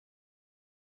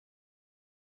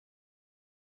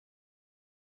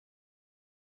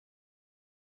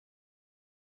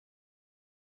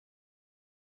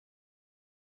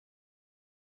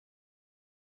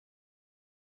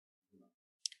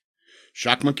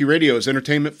Shock Monkey Radio is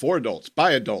entertainment for adults,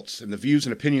 by adults, and the views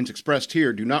and opinions expressed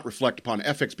here do not reflect upon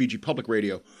FXBG Public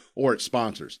Radio or its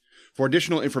sponsors. For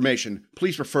additional information,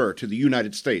 please refer to the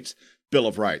United States Bill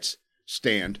of Rights.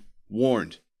 Stand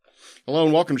warned. Hello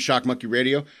and welcome to Shock Monkey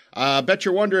Radio. Bet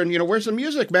you're wondering, where's the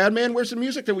music, madman? Where's the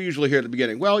music that we usually hear at the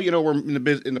beginning? Well, we're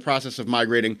in the process of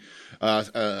migrating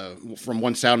from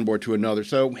one soundboard to another.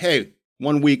 So, hey,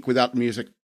 1 week without music.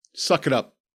 Suck it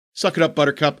up. Suck it up,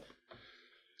 Buttercup.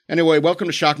 Anyway, welcome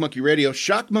to Shock Monkey Radio.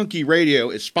 Shock Monkey Radio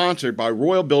is sponsored by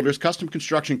Royal Builders Custom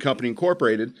Construction Company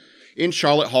Incorporated in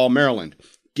Charlotte Hall, Maryland.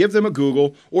 Give them a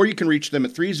Google, or you can reach them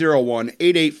at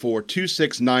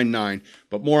 301-884-2699,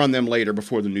 but more on them later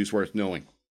before the news worth knowing.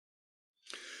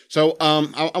 So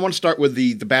I want to start with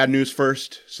the bad news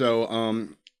first. So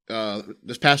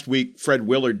this past week, Fred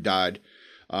Willard died.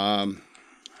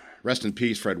 Rest in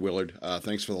peace, Fred Willard.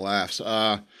 Thanks for the laughs.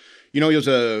 He was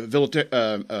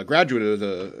a graduate of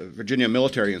the Virginia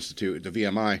Military Institute, the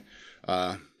VMI,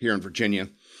 here in Virginia.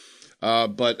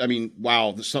 But I mean,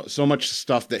 wow, so much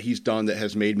stuff that he's done that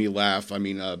has made me laugh. I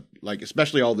mean,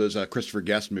 especially all those Christopher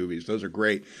Guest movies. Those are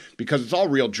great because it's all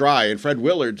real dry. And Fred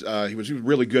Willard, he was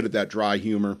really good at that dry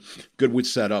humor, good with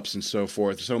setups and so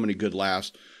forth. So many good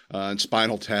laughs. And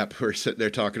Spinal Tap, where he's sitting there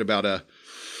talking about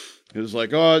it was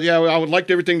like, oh, yeah, I would like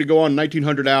everything to go on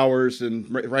 1,900 hours, and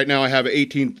right now I have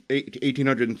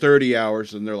 1,830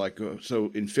 hours, and they're like, oh, so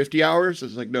in 50 hours?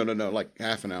 It's like, no, like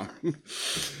half an hour.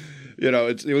 He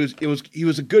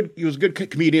was a good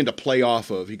comedian to play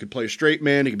off of. He could play a straight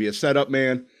man, he could be a setup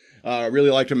man. I really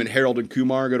liked him in Harold and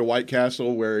Kumar Go to White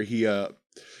Castle, where he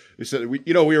said, we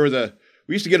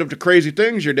used to get up to crazy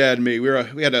things, your dad and me. We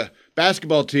had a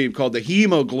basketball team called the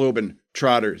Hemoglobin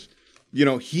Trotters.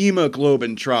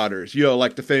 Hemoglobin Trotters,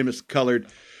 like the famous colored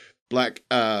black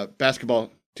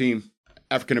basketball team,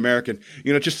 African American,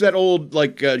 just that old,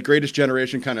 Greatest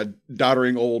Generation kind of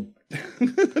doddering old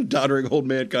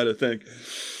man kind of thing.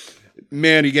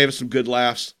 Man, he gave us some good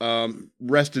laughs.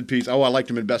 Rest in peace. Oh, I liked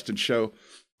him in Best in Show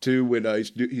too, when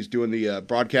he's doing the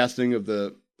broadcasting of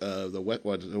the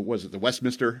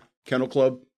Westminster Kennel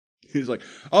Club. He's like,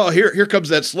 oh, here comes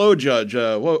that slow judge.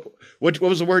 What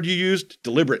was the word you used?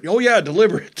 Deliberate. Oh yeah,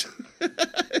 deliberate.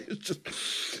 It's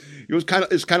kind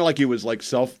of like he was like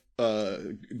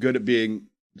good at being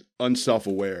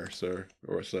unself-aware, sir,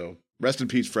 or so. Rest in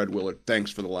peace, Fred Willard. Thanks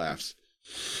for the laughs.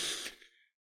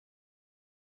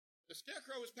 The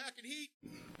Scarecrow is packing heat.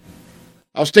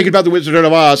 I was thinking about The Wizard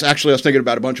of Oz. Actually, I was thinking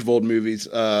about a bunch of old movies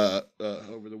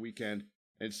over the weekend.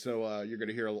 And so you're going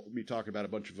to hear me talk about a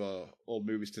bunch of old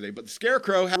movies today. But the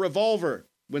Scarecrow had a revolver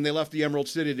when they left the Emerald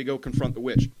City to go confront the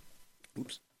witch.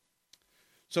 Oops.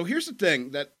 So here's the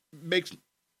thing that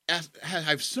I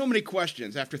have so many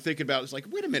questions after thinking about it. It's like,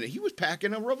 wait a minute, he was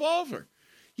packing a revolver.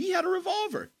 He had a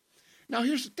revolver. Now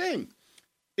here's the thing.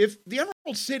 If the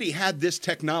Emerald City had this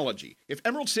technology, if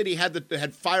Emerald City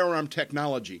had firearm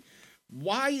technology,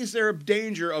 why is there a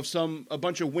danger of a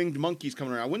bunch of winged monkeys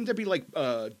coming around? Wouldn't there be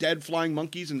dead flying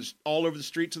monkeys all over the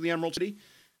streets of the Emerald City?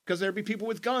 Because there'd be people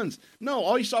with guns. No,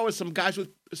 all you saw was some guys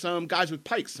with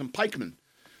pikes, some pikemen,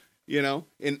 in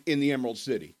the Emerald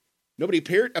City. Nobody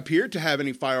appeared to have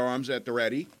any firearms at the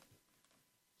ready.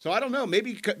 So I don't know.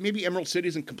 Maybe Emerald City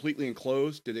isn't completely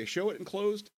enclosed. Did they show it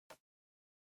enclosed?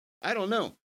 I don't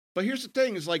know. But here's the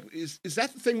thing: is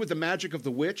that the thing with the magic of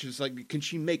the witch? Is can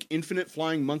she make infinite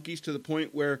flying monkeys to the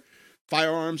point where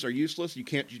firearms are useless? You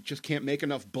just can't make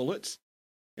enough bullets.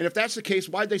 And if that's the case,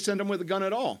 why'd they send him with a gun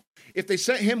at all? If they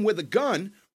sent him with a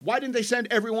gun, why didn't they send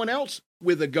everyone else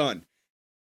with a gun?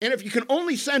 And if you can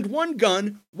only send one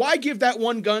gun, why give that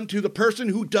one gun to the person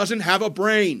who doesn't have a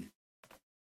brain?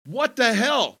 What the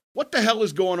hell? What the hell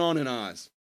is going on in Oz?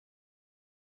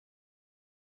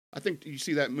 I think you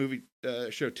see that movie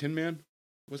show Tin Man?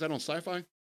 Was that on Sci-Fi?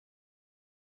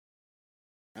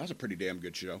 That was a pretty damn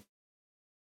good show.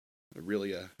 I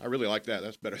really like that.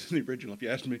 That's better than the original, if you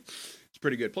ask me. It's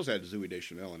pretty good. Plus, I had Zooey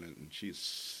Deschanel in it, and she's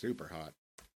super hot.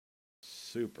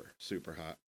 Super, super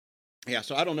hot. Yeah,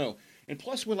 so I don't know. And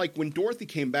plus, when Dorothy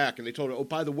came back and they told her, oh,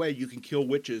 by the way, you can kill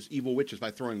evil witches,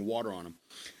 by throwing water on them.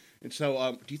 And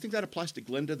so, do you think that applies to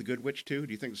Glinda, the good witch, too?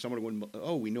 Do you think someone would,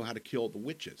 we know how to kill the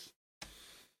witches?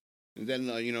 And then,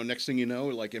 next thing you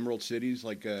know, Emerald City's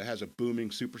has a booming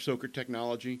super soaker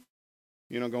technology,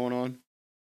 going on.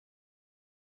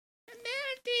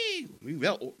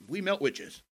 We melt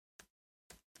witches.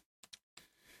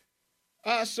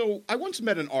 So I once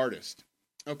met an artist,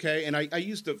 okay, and I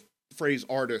used the phrase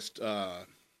artist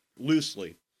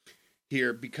loosely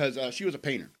here because she was a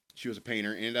painter.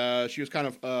 And she was kind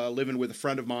of living with a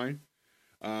friend of mine,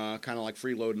 kind of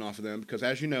freeloading off of them because,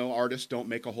 as you know, artists don't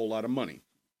make a whole lot of money.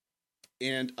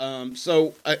 And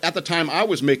so at the time, I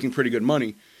was making pretty good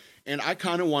money, and I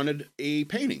kind of wanted a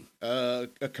painting, a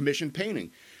commissioned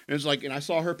painting. And it's like, and I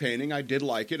saw her painting. I did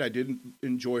like it. I did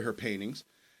enjoy her paintings.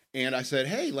 And I said,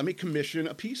 "Hey, let me commission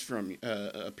a piece from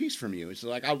you." It's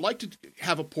like, "I would like to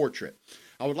have a portrait.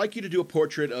 I would like you to do a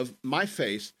portrait of my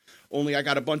face. Only I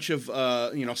got a bunch of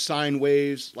sine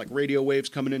waves, like radio waves,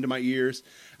 coming into my ears.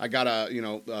 I got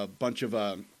a bunch of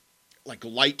like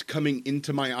light coming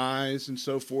into my eyes and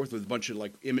so forth, with a bunch of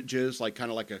like images, like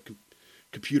kind of like a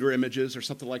computer images or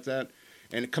something like that.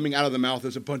 And coming out of the mouth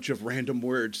is a bunch of random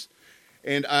words."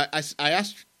 And I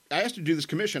asked to do this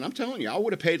commission. I'm telling you, I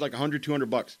would have paid like $100,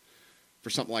 $200 for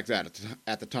something like that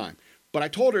at the time. But I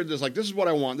told her, this is what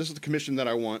I want. This is the commission that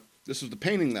I want. This is the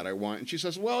painting that I want. And she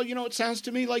says, "Well, it sounds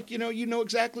to me like, you know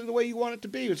exactly the way you want it to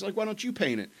be. It's like, why don't you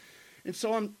paint it?" And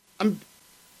so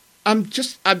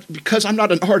because I'm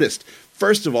not an artist,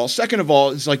 first of all. Second of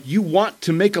all, it's like, you want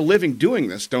to make a living doing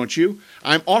this, don't you?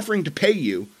 I'm offering to pay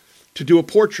you to do a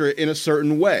portrait in a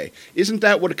certain way. Isn't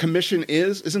that what a commission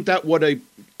is? Isn't that what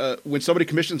when somebody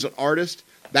commissions an artist,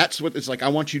 that's what it's like, I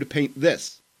want you to paint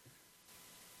this.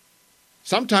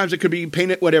 Sometimes it could be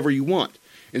paint it whatever you want.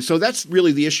 And so that's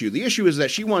really the issue. The issue is that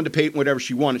she wanted to paint whatever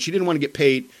she wanted. She didn't want to get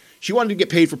paid. She wanted to get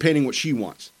paid for painting what she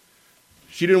wants.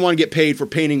 She didn't want to get paid for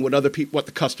painting what what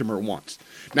the customer wants.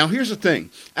 Now, here's the thing.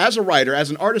 As a writer, as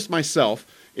an artist myself,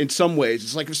 in some ways,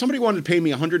 it's like if somebody wanted to pay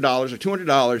me $100 or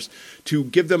 $200 to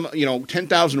give them,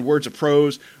 10,000 words of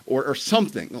prose or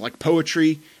something like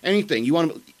poetry, anything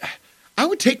I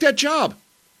would take that job.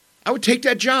 I would take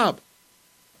that job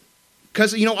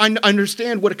because I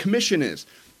understand what a commission is.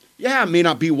 Yeah, it may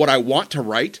not be what I want to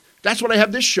write. That's what I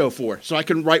have this show for, so I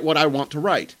can write what I want to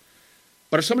write.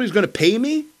 But if somebody's going to pay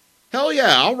me, hell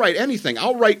yeah, I'll write anything.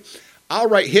 I'll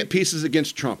write hit pieces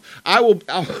against Trump.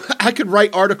 I could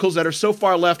write articles that are so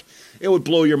far left, it would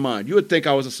blow your mind. You would think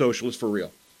I was a socialist for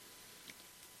real.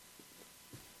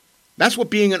 That's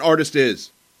what being an artist is.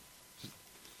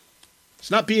 It's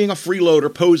not being a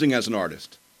freeloader posing as an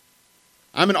artist.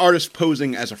 I'm an artist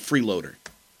posing as a freeloader.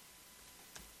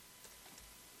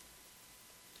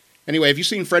 Anyway, have you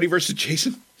seen Freddy vs.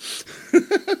 Jason?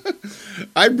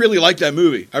 I really like that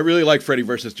movie. I really like Freddy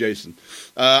vs. Jason.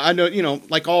 I know,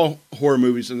 like all horror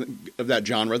movies of that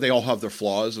genre, they all have their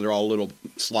flaws. They're all a little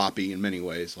sloppy in many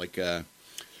ways. Like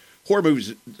horror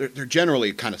movies, they're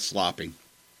generally kind of sloppy.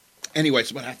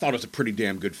 Anyways, but I thought it was a pretty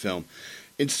damn good film.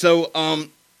 And so,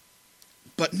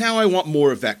 but now I want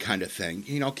more of that kind of thing.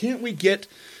 Can't we get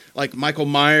like Michael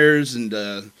Myers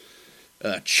and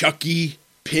Chucky,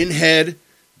 Pinhead,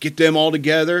 get them all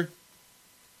together?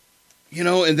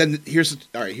 And then here's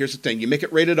the thing. You make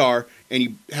it rated R, and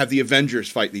you have the Avengers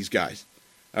fight these guys.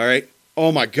 All right?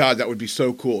 Oh, my God, that would be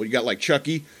so cool. You got, like,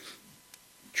 Chucky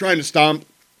trying to stomp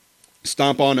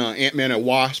on Ant-Man and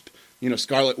Wasp.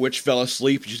 Scarlet Witch fell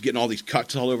asleep. She's getting all these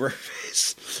cuts all over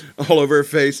her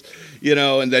face.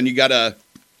 And then you got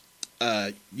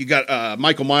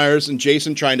Michael Myers and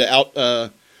Jason trying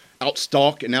to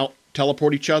out-stalk and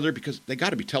out-teleport each other, because they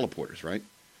got to be teleporters, right?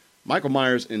 Michael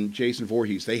Myers and Jason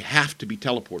Voorhees, they have to be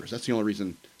teleporters. That's the only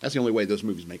reason. That's the only way those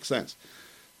movies make sense.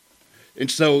 And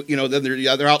so, then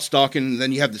they're out stalking, and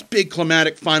then you have this big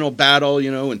climatic final battle,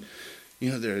 and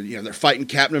they're fighting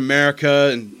Captain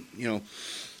America, and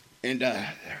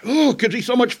it could be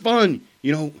so much fun,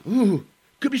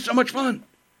 could be so much fun.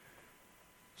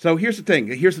 So here's the thing.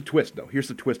 Here's the twist, though. Here's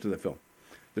the twist of the film.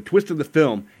 The twist of the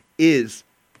film is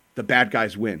the bad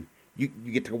guys win. You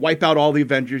get to wipe out all the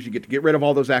Avengers. You get to get rid of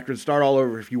all those actors. Start all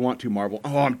over if you want to, Marvel.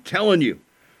 Oh, I'm telling you,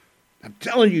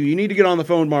 you need to get on the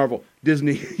phone, Marvel.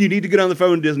 Disney, you need to get on the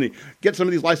phone, Disney. Get some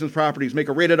of these licensed properties. Make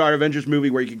a rated R Avengers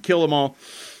movie where you can kill them all.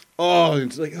 Oh,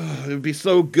 it's like, it would be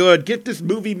so good. Get this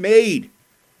movie made.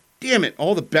 Damn it.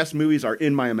 All the best movies are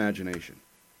in my imagination.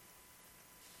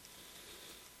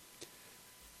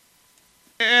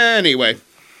 Anyway,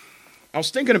 I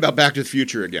was thinking about Back to the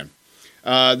Future again.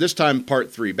 This time,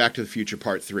 Part 3, Back to the Future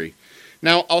Part 3.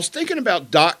 Now, I was thinking about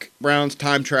Doc Brown's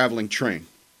time-traveling train.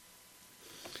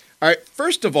 All right,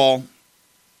 first of all,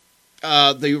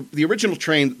 the original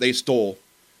train that they stole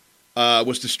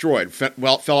was destroyed,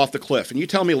 fell off the cliff. And you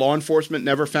tell me law enforcement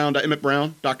never found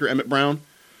Dr. Emmett Brown,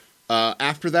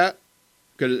 after that?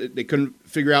 Because they couldn't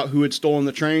figure out who had stolen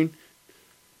the train?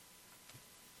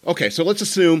 Okay, so let's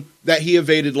assume that he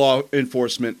evaded law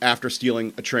enforcement after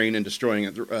stealing a train and destroying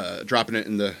it, dropping it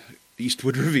in the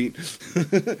Eastwood Ravine.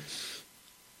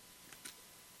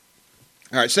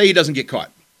 All right, say he doesn't get caught.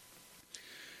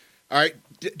 All right,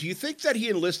 do you think that he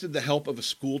enlisted the help of a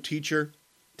school teacher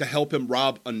to help him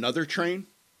rob another train?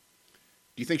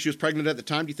 Do you think she was pregnant at the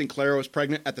time? Do you think Clara was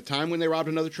pregnant at the time when they robbed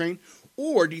another train?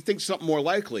 Or do you think something more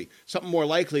likely? Something more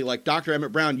likely, like Dr.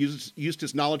 Emmett Brown used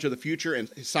his knowledge of the future and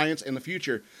his science and the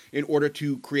future in order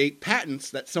to create patents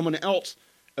that someone else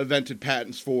invented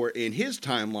patents for in his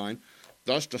timeline,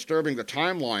 thus disturbing the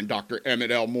timeline, Dr.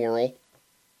 Emmett L. Morrill.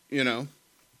 You know,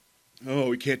 oh,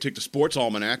 we can't take the sports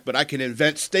almanac, but I can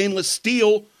invent stainless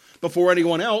steel before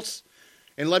anyone else.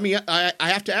 And I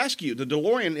have to ask you, the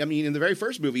DeLorean, I mean, in the very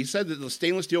first movie, he said that the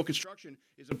stainless steel construction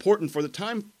is important for the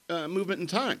time movement in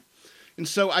time. And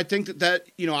so I think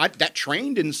that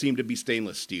train didn't seem to be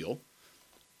stainless steel.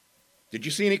 Did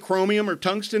you see any chromium or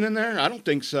tungsten in there? I don't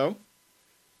think so.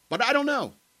 But I don't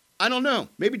know.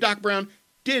 Maybe Doc Brown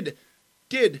did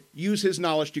use his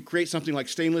knowledge to create something like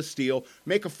stainless steel,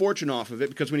 make a fortune off of it,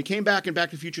 because when he came back in Back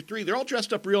to the Future 3, they're all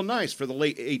dressed up real nice for the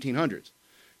late 1800s.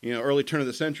 Early turn of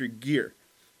the century gear.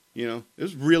 It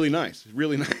was really nice.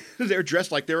 Really nice. They're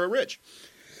dressed like they were rich.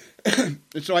 And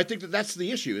so I think that's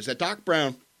the issue, is that Doc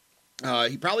Brown,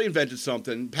 he probably invented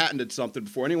something, patented something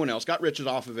before anyone else, got riches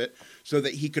off of it, so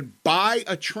that he could buy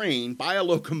a train, buy a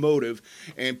locomotive,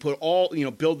 and put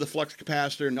build the flux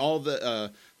capacitor and all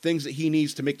the things that he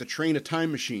needs to make the train a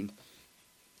time machine.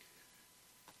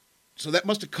 So that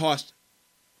must have cost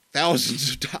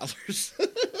thousands of dollars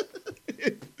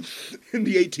in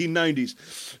the 1890s.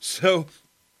 So,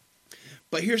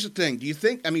 but here's the thing. Do you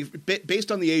think,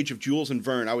 based on the age of Jules and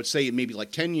Verne, I would say maybe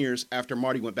like 10 years after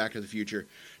Marty went back to the future,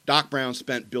 Doc Brown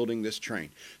spent building this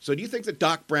train. So do you think that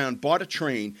Doc Brown bought a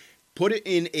train, put it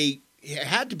it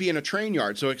had to be in a train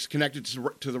yard, so it's connected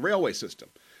to the railway system.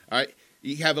 All right.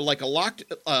 You have a locked,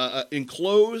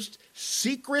 enclosed,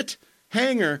 secret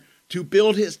hangar to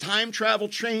build his time travel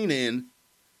train in,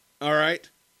 all right,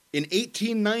 in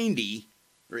 1890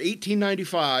 or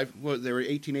 1895. Well, they were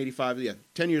 1885,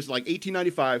 10 years, like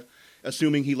 1895,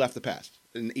 assuming he left the past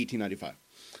in 1895.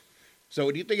 So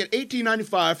do you think at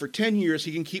 1895, for 10 years,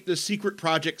 he can keep this secret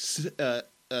project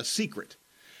secret?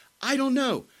 I don't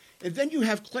know. And then you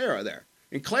have Clara there.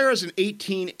 And Clara's an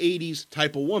 1880s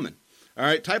type of woman. All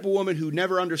right, type of woman who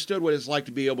never understood what it's like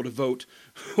to be able to vote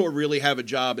or really have a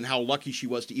job, and how lucky she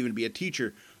was to even be a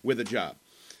teacher with a job.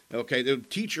 Okay, the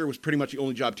teacher was pretty much the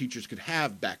only job teachers could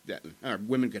have back then, or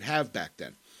women could have back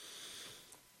then.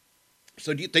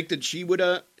 So do you think that she would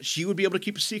be able to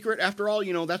keep a secret? After all,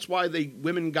 that's why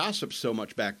women gossiped so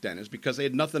much back then, is because they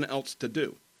had nothing else to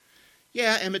do.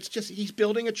 Yeah, and it's just, he's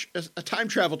building a time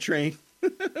travel train.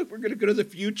 We're going to go to the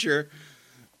future.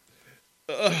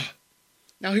 Ugh.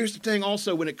 Now, here's the thing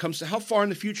also, when it comes to how far in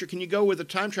the future can you go with a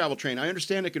time travel train? I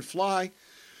understand it could fly,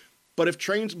 but if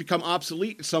trains become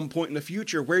obsolete at some point in the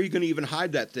future, where are you going to even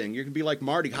hide that thing? You're going to be like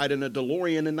Marty hiding a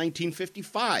DeLorean in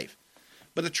 1955.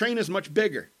 But the train is much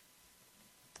bigger.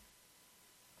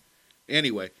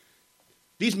 Anyway,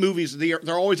 these movies, they're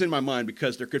always in my mind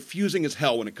because they're confusing as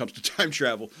hell when it comes to time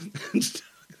travel.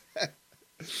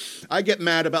 I get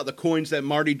mad about the coins that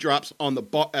Marty drops on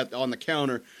the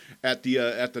counter at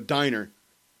the diner.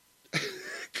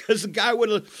 Because the guy would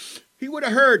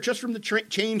have heard just from the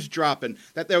change dropping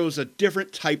that there was a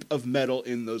different type of metal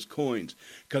in those coins.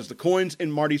 Because the coins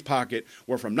in Marty's pocket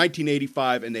were from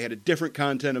 1985, and they had a different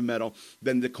content of metal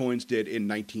than the coins did in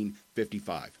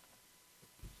 1955.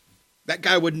 That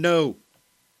guy would know.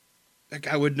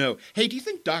 Hey, do you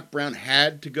think Doc Brown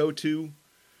had to go to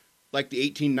like the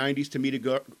 1890s to meet a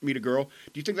girl?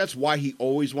 Do you think that's why he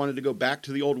always wanted to go back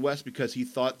to the Old West? Because he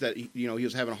thought that he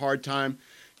was having a hard time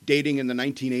dating in the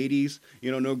 1980s.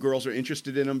 No girls are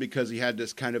interested in him because he had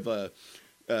this kind of a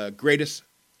greatest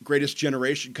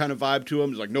generation kind of vibe to him.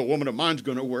 It's like, no woman of mine's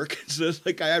going to work. So it's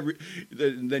like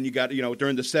then you got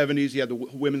during the 70s, you had the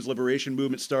women's liberation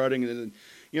movement starting, and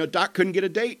then Doc couldn't get a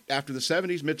date after the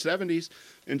 70s, mid 70s,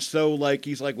 and so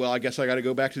he's like, well, I guess I got to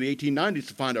go back to the 1890s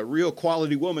to find a real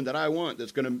quality woman that I want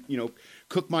that's going to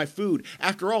cook my food.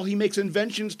 After all, he makes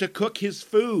inventions to cook his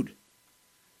food.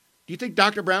 Do you think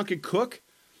Dr. Brown can cook?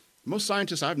 Most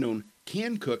scientists I've known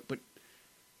can cook, but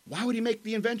why would he make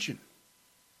the invention?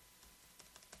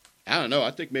 I don't know. I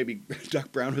think maybe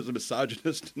Doc Brown was a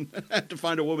misogynist and had to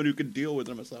find a woman who could deal with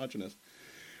a misogynist.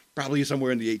 Probably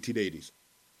somewhere in the 1880s.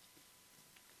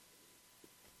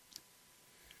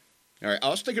 All right, I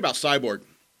was thinking about Cyborg,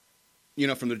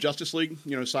 from the Justice League.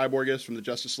 Cyborg is from the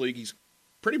Justice League. He's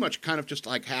pretty much kind of just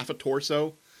like half a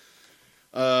torso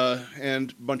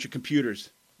and a bunch of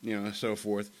computers, so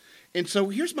forth. And so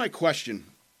here's my question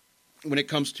when it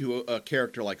comes to a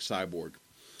character like Cyborg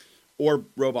or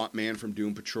Robot Man from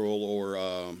Doom Patrol or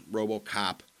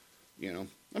RoboCop.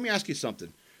 Let me ask you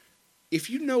something. If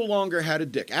you no longer had a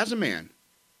dick, as a man,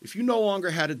 if you no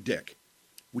longer had a dick,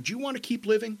 would you want to keep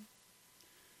living?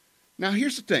 Now,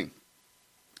 here's the thing.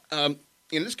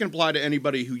 and this can apply to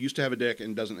anybody who used to have a dick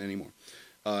and doesn't anymore,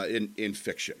 in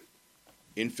fiction.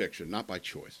 In fiction, not by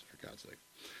choice, for God's sake.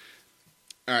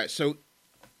 All right, so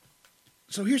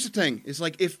here's the thing. It's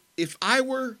like if I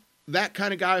were that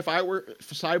kind of guy, if I were a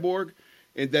cyborg,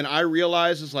 and then I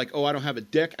realize it's like, oh, I don't have a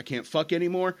dick, I can't fuck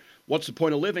anymore. What's the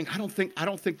point of living? I don't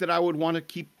think that I would want to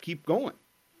keep going.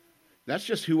 That's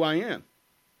just who I am.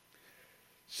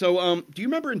 So, do you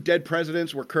remember in Dead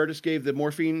Presidents where Curtis gave the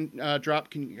morphine drop?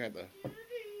 Can you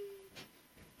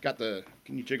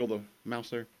can you jiggle the mouse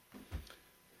there?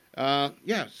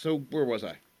 Yeah, so where was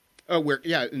I?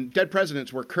 In Dead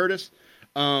Presidents where Curtis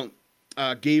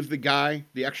gave the guy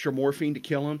the extra morphine to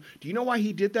kill him. Do you know why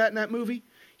he did that in that movie?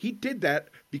 He did that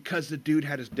because the dude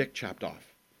had his dick chopped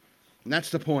off. And that's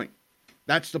the point.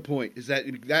 That's the point, is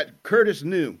that Curtis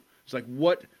knew. It's like,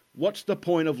 what's the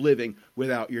point of living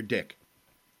without your dick?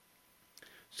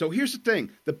 So here's the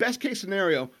thing. The best case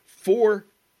scenario for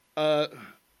Cyborg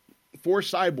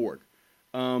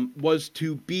was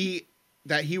to be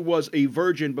that he was a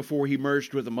virgin before he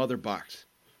merged with a mother box.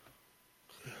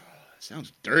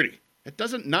 Sounds dirty. It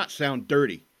doesn't not sound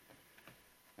dirty.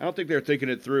 I don't think they were thinking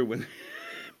it through when they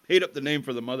made up the name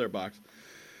for the mother box.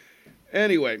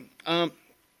 Anyway,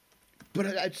 but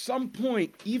at some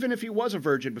point, even if he was a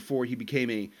virgin before he became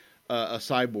a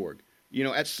cyborg,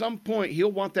 at some point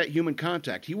he'll want that human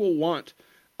contact. He will want,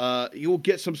 he will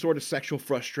get some sort of sexual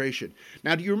frustration.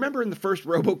 Now, do you remember in the first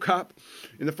RoboCop?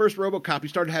 In the first RoboCop, he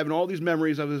started having all these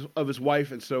memories of his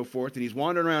wife and so forth, and he's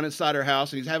wandering around inside her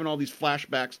house, and he's having all these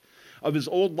flashbacks of his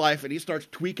old life, and he starts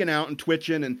tweaking out and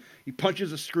twitching, and he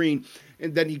punches a screen,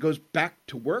 and then he goes back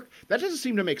to work. That doesn't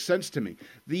seem to make sense to me.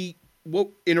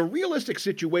 In a realistic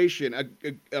situation,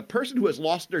 a person who has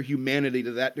lost their humanity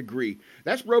to that degree,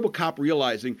 that's RoboCop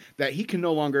realizing that he can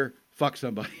no longer fuck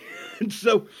somebody. And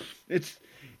so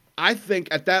I think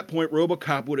at that point,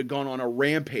 RoboCop would have gone on a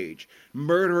rampage,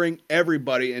 murdering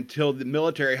everybody until the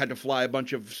military had to fly a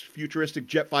bunch of futuristic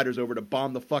jet fighters over to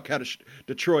bomb the fuck out of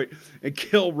Detroit and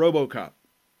kill RoboCop.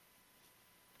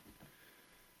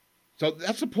 So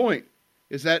that's the point,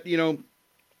 is that, yeah,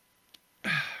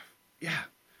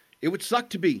 it would suck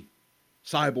to be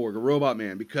Cyborg or Robot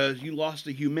Man because you lost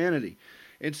the humanity.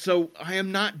 And so I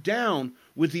am not down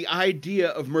with the idea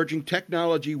of merging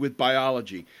technology with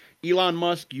biology. Elon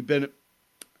Musk, you've been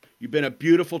a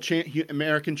beautiful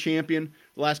American champion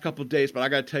the last couple of days, but I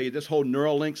got to tell you, this whole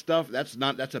Neuralink stuff, that's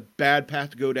a bad path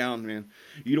to go down, man.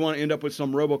 You don't want to end up with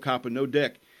some RoboCop with no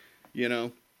dick,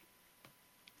 It's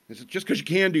just because you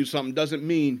can do something doesn't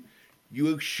mean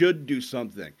you should do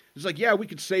something. It's like, yeah, we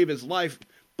could save his life,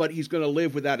 but he's going to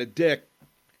live without a dick.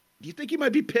 Do you think he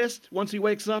might be pissed once he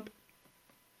wakes up?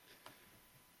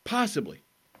 Possibly.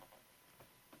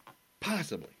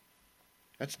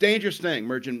 That's a dangerous thing,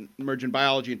 merging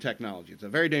biology and technology. It's a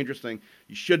very dangerous thing.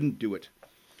 You shouldn't do it.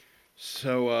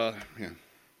 So, yeah.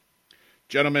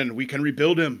 Gentlemen, we can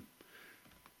rebuild him.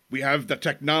 We have the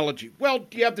technology. Well,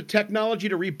 do you have the technology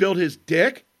to rebuild his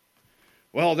dick?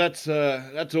 Well, that's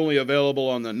only available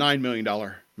on the $9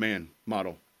 million man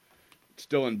model. It's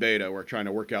still in beta. We're trying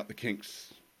to work out the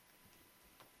kinks.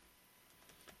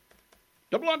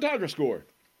 Double entendre score.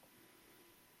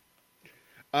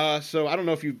 So I don't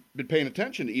know if you've been paying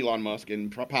attention to Elon Musk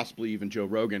and possibly even Joe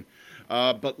Rogan,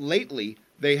 but lately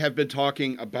they have been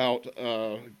talking about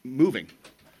moving.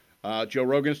 Joe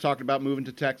Rogan's talked about moving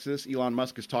to Texas. Elon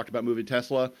Musk has talked about moving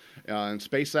Tesla and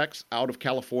SpaceX out of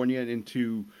California and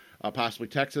into possibly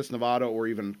Texas, Nevada, or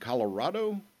even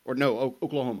Colorado, or no,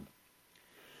 Oklahoma.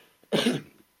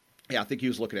 Yeah, I think he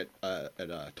was looking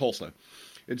at Tulsa.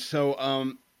 And so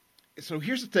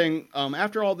here's the thing.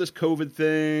 After all this COVID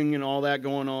thing and all that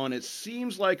going on, it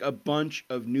seems like a bunch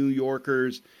of New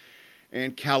Yorkers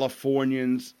and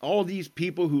Californians, all these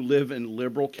people who live in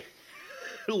liberal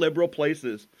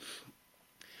places,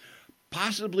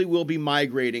 possibly will be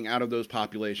migrating out of those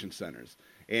population centers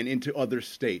and into other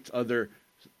states, other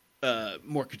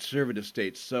more conservative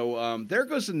states. So there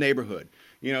goes the neighborhood.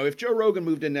 If Joe Rogan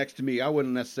moved in next to me, I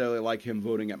wouldn't necessarily like him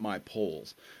voting at my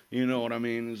polls. You know what I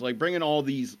mean? It's like bringing all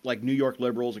these like New York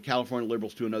liberals or California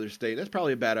liberals to another state. That's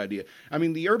probably a bad idea. I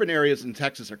mean, the urban areas in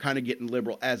Texas are kind of getting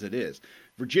liberal as it is.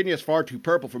 Virginia is far too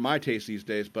purple for my taste these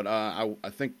days, but I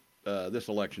think this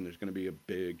election there's going to be a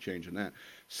big change in that.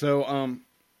 So,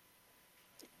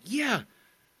 yeah.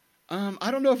 I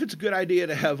don't know if it's a good idea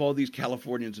to have all these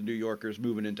Californians and New Yorkers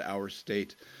moving into our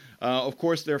state. Of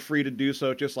course, they're free to do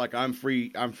so, just like I'm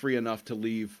free. I'm free enough to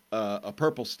leave a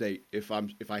purple state if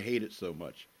I hate it so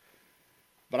much.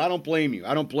 But I don't blame you.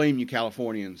 I don't blame you,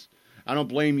 Californians. I don't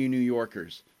blame you, New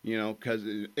Yorkers. Because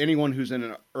anyone who's in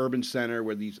an urban center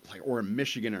where or a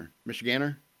Michiganer.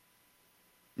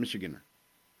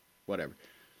 whatever.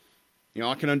 You know,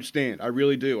 I can understand. I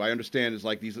really do. I understand. It's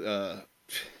like these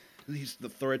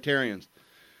authoritarians.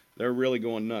 They're really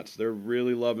going nuts. They're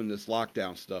really loving this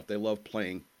lockdown stuff. They love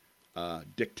playing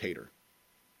dictator.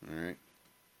 All right,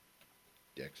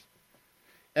 dicks.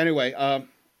 Anyway,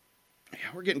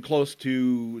 we're getting close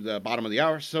to the bottom of the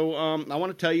hour, so I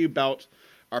want to tell you about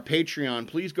our Patreon.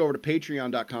 Please go over to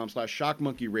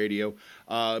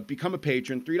patreon.com/shockmonkeyradio. Become a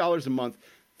patron. $3 a month.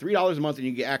 $3 a month, and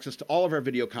you get access to all of our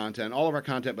video content, all of our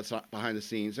content behind the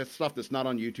scenes. That's stuff that's not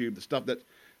on YouTube, the stuff that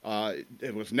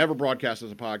it was never broadcast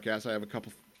as a podcast. I have a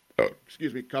couple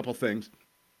things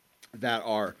that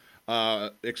are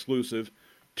exclusive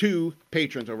to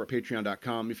patrons over at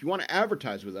patreon.com. If you want to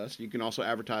advertise with us, you can also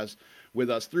advertise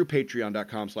with us through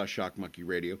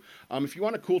patreon.com/shockmonkeyradio. If you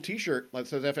want a cool t-shirt that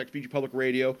says FXBG Public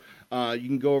Radio, you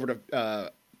can go over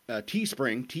to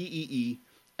Teespring, TEESPRING,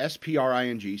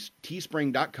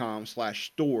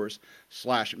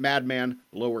 teespring.com/stores/madman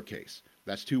lowercase.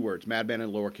 That's 2 words, madman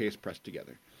and lowercase pressed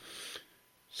together.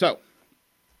 So,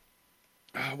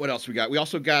 what else we got? We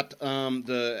also got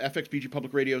the FXBG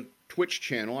Public Radio Twitch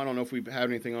channel. I don't know if we've had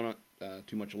anything on it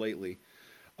too much lately.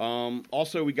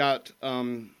 Also, we got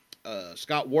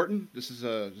Scott Wharton. This is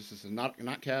not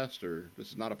a cast, or this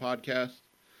is not a podcast.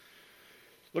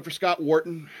 Look for Scott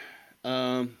Wharton.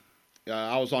 I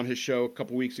was on his show a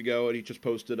couple weeks ago, and he just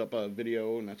posted up a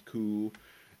video, and that's cool.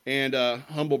 And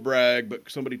humble brag, but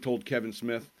somebody told Kevin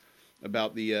Smith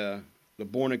about the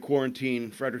Born in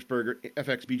Quarantine Fredericksburg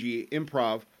FXBG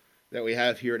Improv that we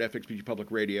have here at FXBG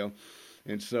Public Radio.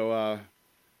 And so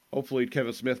hopefully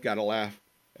Kevin Smith got a laugh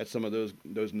at some of those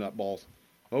nutballs.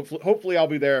 Hopefully I'll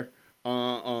be there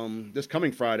this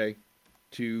coming Friday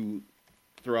to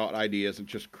throw out ideas and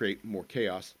just create more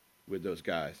chaos with those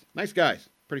guys. Nice guys.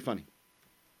 Pretty funny.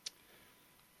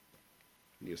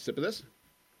 Need a sip of this?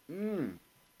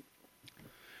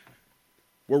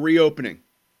 We're reopening.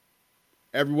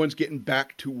 Everyone's getting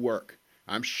back to work.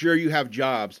 I'm sure you have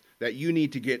jobs that you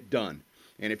need to get done.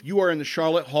 And if you are in the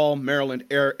Charlotte Hall, Maryland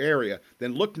area,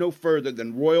 then look no further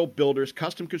than Royal Builders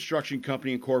Custom Construction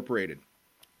Company Incorporated.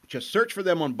 Just search for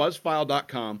them on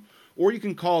buzzfile.com, or you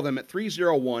can call them at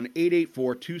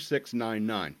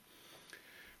 301-884-2699.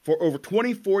 For over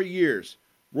 24 years,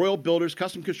 Royal Builders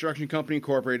Custom Construction Company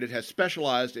Incorporated has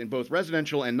specialized in both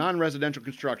residential and non-residential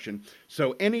construction,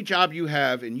 so any job you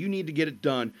have and you need to get it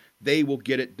done, they will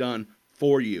get it done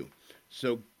for you.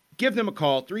 So give them a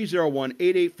call,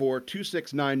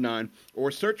 301-884-2699,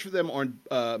 or search for them on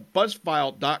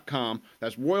buzzfile.com.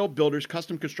 That's Royal Builders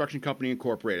Custom Construction Company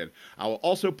Incorporated. I will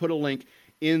also put a link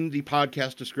in the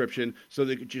podcast description so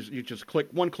that you just click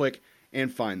one click and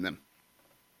find them.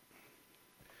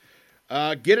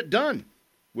 Get it done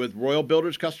with Royal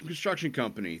Builders Custom Construction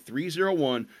Company,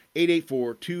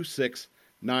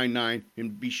 301-884-2699,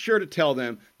 and be sure to tell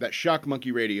them that Shock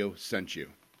Monkey Radio sent you.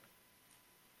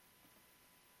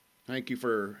 Thank you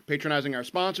for patronizing our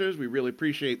sponsors. We really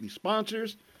appreciate these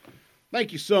sponsors.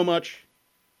 Thank you so much.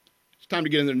 It's time to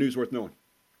get into the news worth knowing.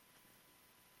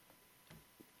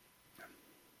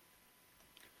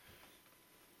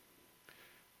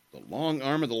 The long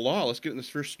arm of the law. Let's get in this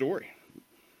first story.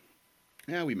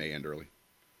 Yeah, we may end early.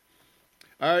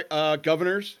 All right,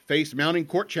 governors face mounting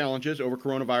court challenges over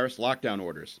coronavirus lockdown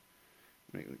orders.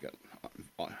 We got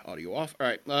audio off. All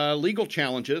right, legal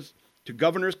challenges to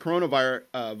governors'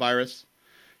 coronavirus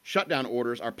shutdown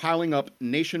orders are piling up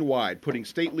nationwide, putting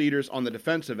state leaders on the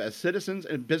defensive as citizens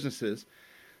and businesses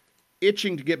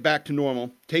itching to get back to normal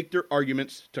take their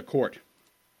arguments to court.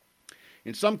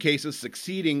 In some cases,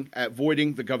 succeeding at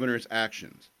voiding the governor's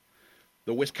actions.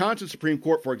 The Wisconsin Supreme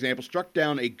Court, for example, struck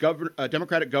down a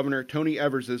Democratic Governor Tony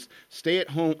Evers'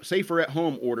 safer at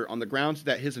home order on the grounds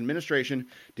that his administration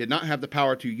did not have the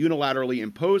power to unilaterally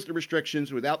impose the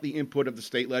restrictions without the input of the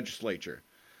state legislature.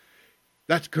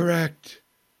 That's correct.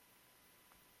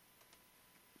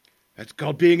 That's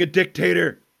called being a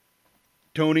dictator,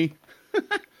 Tony.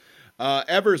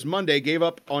 Evers Monday gave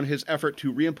up on his effort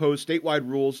to reimpose statewide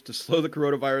rules to slow the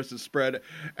coronavirus's spread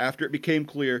after it became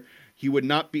clear he would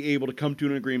not be able to come to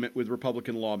an agreement with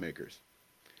Republican lawmakers.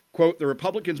 Quote, the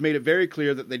Republicans made it very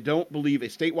clear that they don't believe a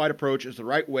statewide approach is the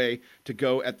right way to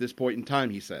go at this point in time,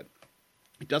 he said.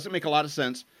 It doesn't make a lot of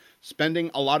sense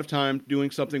spending a lot of time doing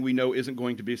something we know isn't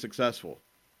going to be successful.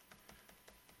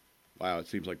 Wow, it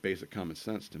seems like basic common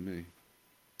sense to me.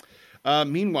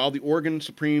 Meanwhile, the Oregon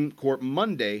Supreme Court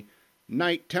Monday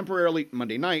night temporarily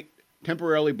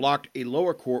blocked a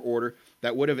lower court order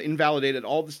that would have invalidated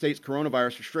all the state's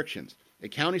coronavirus restrictions. A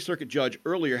county circuit judge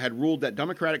earlier had ruled that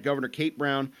Democratic Governor Kate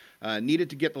Brown needed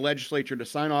to get the legislature to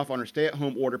sign off on her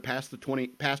stay-at-home order past a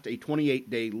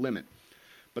 28-day limit.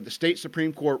 but the state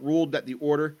Supreme Court ruled that the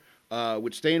order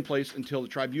would stay in place until the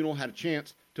tribunal had a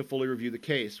chance to fully review the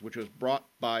case, which was brought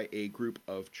by a group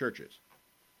of churches.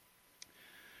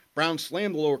 Brown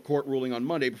slammed the lower court ruling on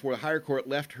Monday before the higher court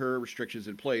left her restrictions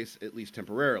in place, at least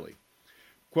temporarily.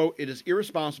 Quote, "It is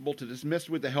irresponsible to dismiss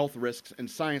with the health risks and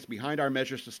science behind our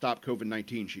measures to stop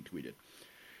COVID-19, she tweeted.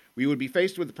 We would be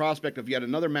faced with the prospect of yet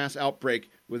another mass outbreak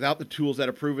without the tools that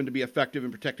have proven to be effective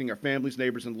in protecting our families,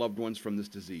 neighbors, and loved ones from this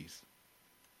disease."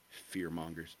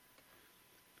 Fearmongers.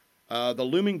 The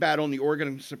looming battle in the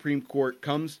Oregon Supreme Court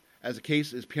comes as the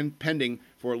case is pending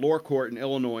for a lower court in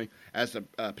Illinois as the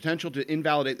potential to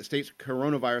invalidate the state's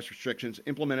coronavirus restrictions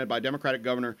implemented by Democratic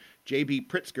Governor J.B.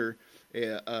 Pritzker.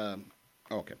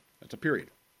 Okay, that's a period.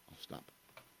 I'll stop.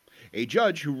 A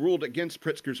judge who ruled against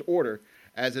Pritzker's order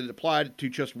as it applied to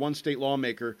just one state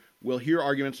lawmaker will hear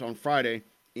arguments on Friday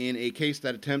in a case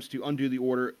that attempts to undo the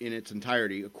order in its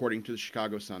entirety, according to the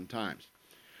Chicago Sun-Times.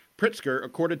 Pritzker,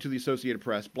 according to the Associated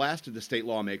Press, blasted the state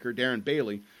lawmaker, Darren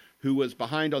Bailey, who was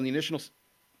behind the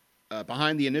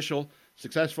initial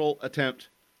successful attempt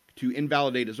to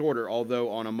invalidate his order, although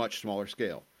on a much smaller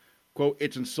scale. Quote,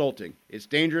 "It's insulting, it's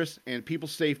dangerous, and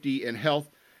people's safety and health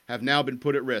have now been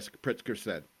put at risk," Pritzker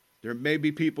said. "There may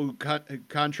be people who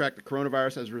contract the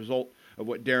coronavirus as a result of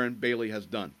what Darren Bailey has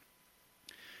done."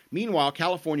 Meanwhile,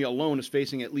 California alone is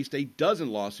facing at least a dozen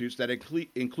lawsuits that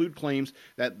include claims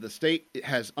that the state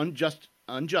has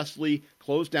unjustly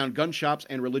closed down gun shops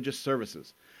and religious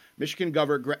services. Michigan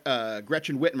Governor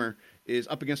Gretchen Whitmer is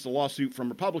up against a lawsuit from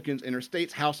Republicans in her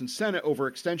state's House and Senate over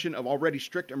extension of already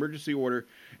strict emergency order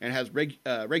and has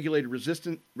regulated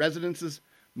residences,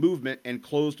 movement, and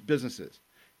closed businesses.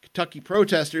 Kentucky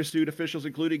protesters sued officials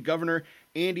including Governor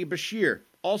Andy Beshear,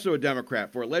 also a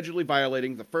Democrat, for allegedly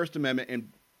violating the First Amendment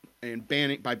and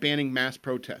banning mass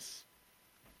protests.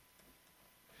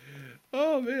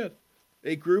 Oh, man.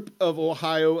 A group of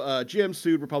Ohio gyms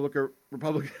sued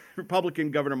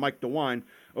Republican Governor Mike DeWine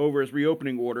over his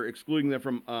reopening order, excluding them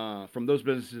from those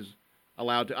businesses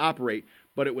allowed to operate.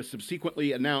 But it was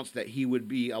subsequently announced that he would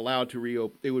be allowed to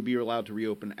reopen. They would be allowed to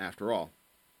reopen after all.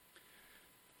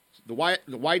 The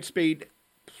widespread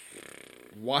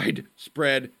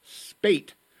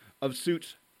spate of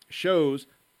suits shows.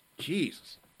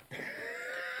 Jesus,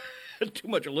 too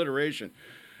much alliteration.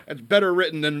 That's better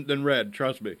written than read.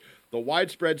 Trust me. The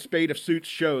widespread spate of suits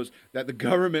shows that the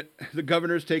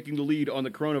governor is taking the lead on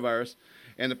the coronavirus,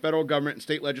 and the federal government and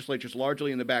state legislatures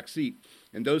largely in the back seat.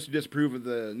 And those who disapprove of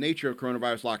the nature of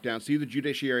coronavirus lockdown see the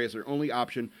judiciary as their only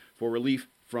option for relief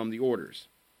from the orders.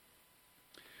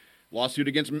 Lawsuit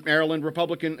against Maryland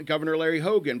Republican Governor Larry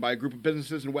Hogan by a group of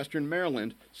businesses in western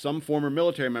Maryland, some former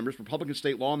military members, Republican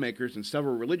state lawmakers, and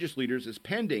several religious leaders is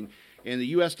pending in the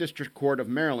U.S. District Court of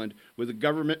Maryland, with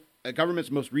the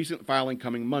government's most recent filing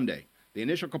coming Monday. The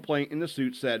initial complaint in the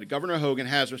suit said Governor Hogan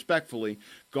has respectfully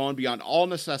gone beyond all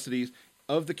necessities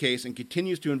of the case and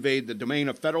continues to invade the domain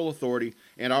of federal authority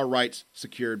and our rights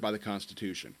secured by the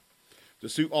Constitution. The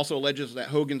suit also alleges that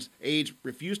Hogan's aides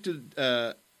refused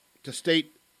to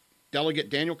state Delegate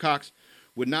Daniel Cox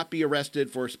would not be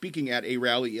arrested for speaking at a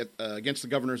rally against the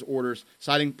governor's orders,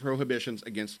 citing prohibitions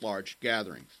against large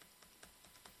gatherings.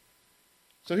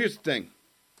 So here's the thing.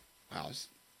 Wow, this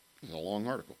is a long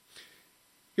article.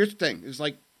 Here's the thing. It's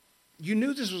like, you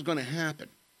knew this was going to happen,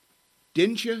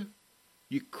 didn't you?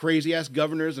 You crazy-ass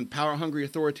governors and power-hungry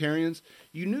authoritarians.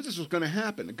 You knew this was going to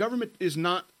happen. The government is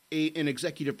not an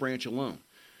executive branch alone.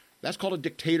 That's called a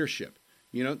dictatorship.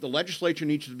 You know, the legislature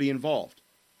needs to be involved.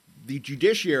 The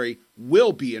judiciary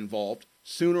will be involved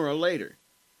sooner or later.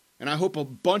 And I hope a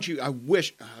bunch of you, I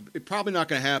wish, it's probably not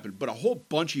going to happen, but a whole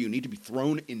bunch of you need to be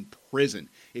thrown in prison,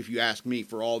 if you ask me,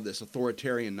 for all this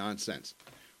authoritarian nonsense.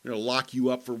 We're going to lock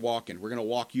you up for walking. We're going to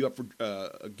lock you up for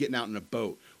getting out in a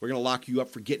boat. We're going to lock you up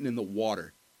for getting in the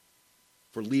water,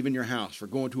 for leaving your house, for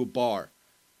going to a bar,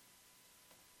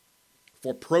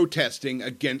 for protesting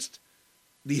against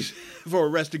these, for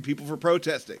arresting people for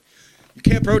protesting. You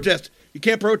can't protest. You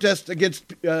can't protest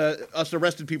against us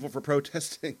arrested people for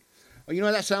protesting. You know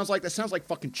what that sounds like? That sounds like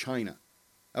fucking China.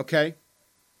 Okay?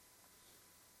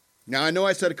 Now, I know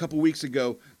I said a couple weeks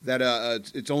ago that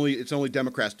it's only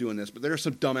Democrats doing this, but there are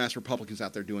some dumbass Republicans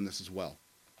out there doing this as well.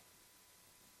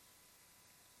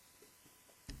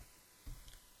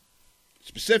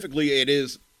 Specifically, it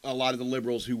is a lot of the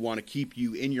liberals who want to keep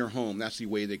you in your home. That's the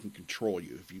way they can control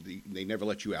you. They never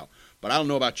let you out. But I don't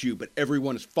know about you, but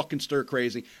everyone is fucking stir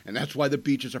crazy, and that's why the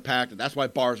beaches are packed, and that's why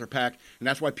bars are packed, and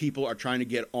that's why people are trying to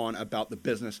get on about the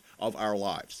business of our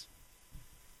lives.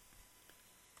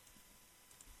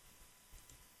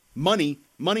 Money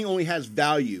only has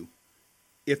value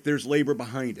if there's labor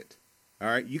behind it. All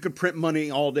right, you can print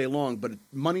money all day long, but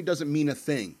money doesn't mean a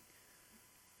thing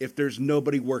if there's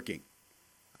nobody working.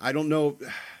 I don't know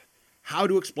how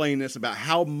to explain this about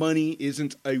how money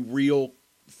isn't a real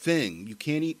thing. You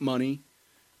can't eat money.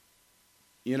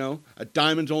 You know, a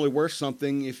diamond's only worth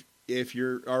something if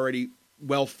you're already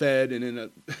well fed and in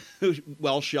a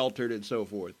well sheltered and so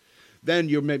forth. Then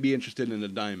you may be interested in a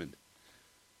diamond.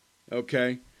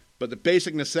 Okay, but the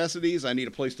basic necessities: I need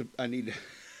a place to I need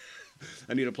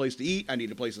a place to eat. I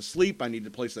need a place to sleep. I need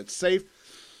a place that's safe.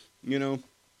 You know,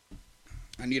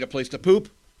 I need a place to poop.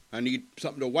 I need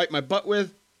something to wipe my butt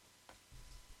with.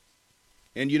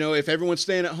 And, you know, if everyone's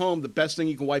staying at home, the best thing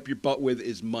you can wipe your butt with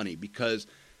is money, because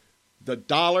the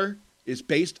dollar is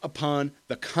based upon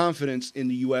the confidence in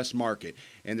the U.S. market.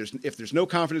 And if there's no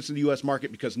confidence in the U.S.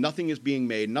 market because nothing is being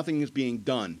made, nothing is being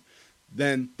done,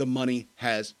 then the money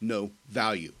has no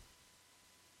value.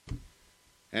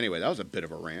 Anyway, that was a bit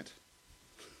of a rant.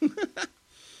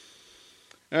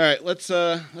 All right, let's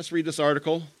read this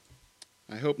article.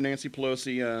 I hope Nancy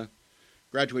Pelosi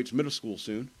graduates middle school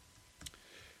soon.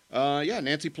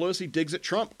 Nancy Pelosi digs at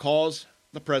Trump, calls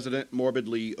the president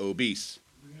morbidly obese.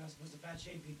 You're not supposed to fat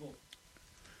shame people.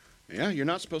 Yeah, you're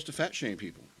not supposed to fat shame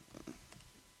people.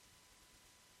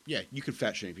 Yeah, you can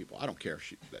fat shame people. I don't care.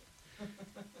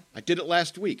 I did it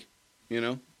last week, you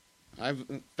know.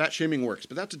 Fat shaming works,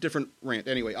 but that's a different rant.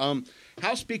 Anyway,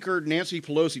 House Speaker Nancy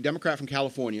Pelosi, Democrat from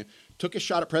California, took a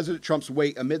shot at President Trump's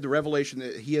weight amid the revelation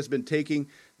that he has been taking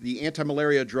the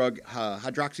anti-malaria drug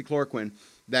hydroxychloroquine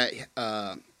that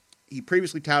he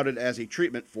previously touted as a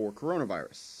treatment for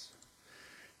coronavirus.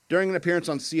 During an appearance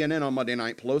on CNN on Monday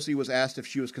night, Pelosi was asked if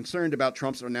she was concerned about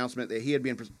Trump's announcement that he had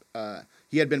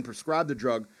been prescribed the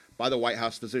drug by the White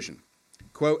House physician.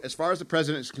 Quote, "As far as the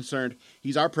president is concerned,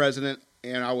 he's our president,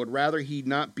 and I would rather he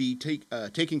not be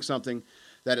taking something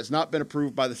that has not been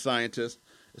approved by the scientists,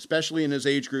 especially in his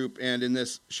age group and in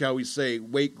this, shall we say,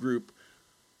 weight group,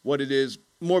 what it is,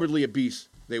 morbidly obese,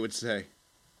 they would say."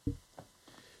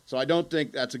 So I don't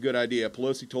think that's a good idea,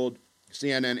 Pelosi told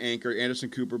CNN anchor Anderson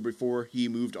Cooper before he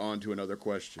moved on to another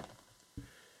question.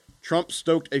 Trump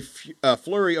stoked a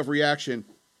flurry of reaction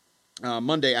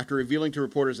Monday after revealing to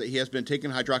reporters that he has been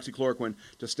taking hydroxychloroquine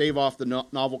to stave off the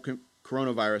novel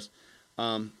coronavirus,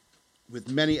 with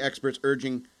many experts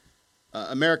urging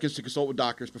Americans to consult with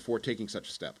doctors before taking such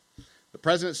a step. The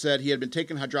president said he had been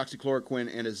taking hydroxychloroquine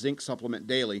and a zinc supplement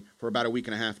daily for about a week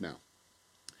and a half now.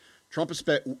 Trump has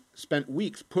spent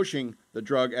weeks pushing the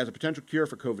drug as a potential cure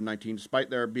for COVID-19, despite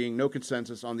there being no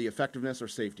consensus on the effectiveness or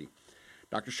safety.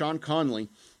 Dr. Sean Conley,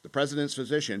 the president's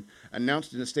physician,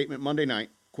 announced in a statement Monday night,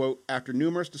 quote, "After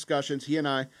numerous discussions he and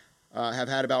I have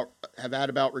had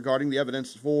about regarding the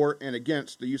evidence for and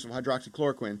against the use of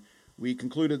hydroxychloroquine, we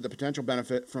concluded the potential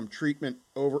benefit from treatment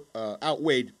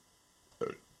outweighed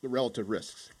the relative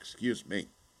risks." Excuse me.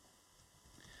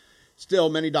 Still,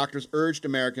 many doctors urged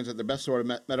Americans that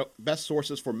the best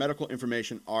sources for medical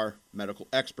information are medical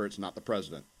experts, not the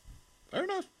president. Fair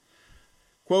enough.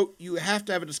 Quote, "You have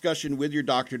to have a discussion with your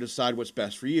doctor to decide what's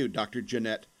best for you," Dr.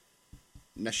 Jeanette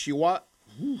Neshiwat,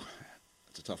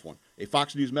 that's a tough one, a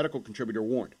Fox News medical contributor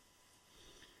warned.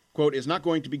 Quote, "It's not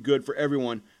going to be good for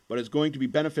everyone, but it's going to be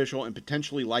beneficial and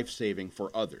potentially life-saving for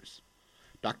others."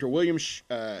 Dr. William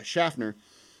Schaffner,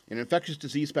 an infectious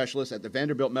disease specialist at the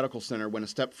Vanderbilt Medical Center, went a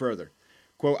step further.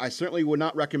 Quote, "I certainly would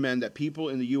not recommend that people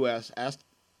in the U.S.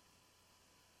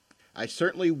 I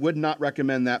certainly would not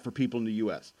recommend that for people in the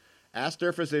U.S. Ask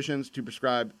their physicians to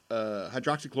prescribe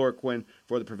hydroxychloroquine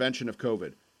for the prevention of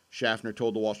COVID," Schaffner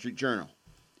told the Wall Street Journal.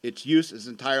 "Its use is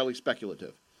entirely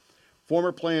speculative."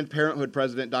 Former Planned Parenthood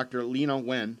President Dr. Leana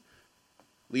Wen,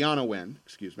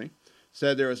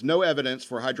 said there is no evidence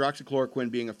for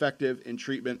hydroxychloroquine being effective in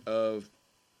treatment of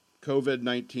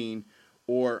COVID-19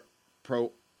 or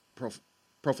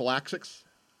prophylaxis.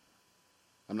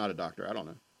 I'm not a doctor, I don't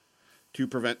know. To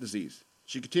prevent disease.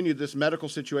 She continued, this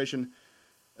medication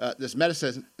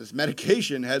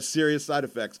has serious side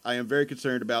effects. I am very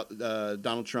concerned about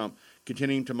Donald Trump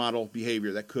continuing to model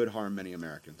behavior that could harm many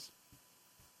Americans.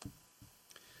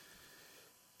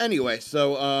 Anyway,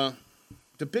 so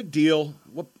the big deal,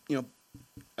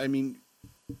 I'm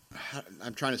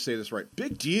trying to say this right.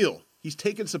 Big deal. He's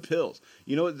taking some pills.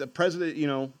 You know, the president,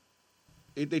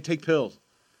 they take pills.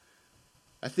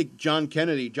 I think John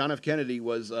F. Kennedy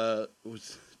was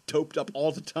doped up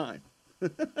all the time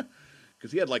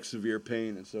because he had like severe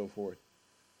pain and so forth.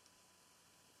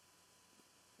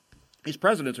 These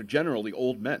presidents are generally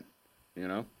old men,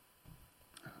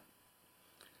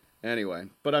 Anyway,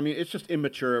 but I mean, it's just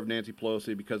immature of Nancy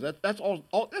Pelosi because that's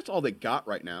all they got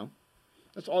right now.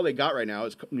 That's all they got right now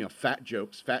is fat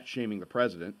jokes, fat shaming the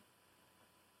president.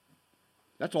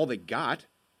 That's all they got,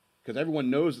 because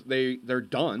everyone knows they're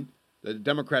done. The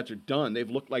Democrats are done. They've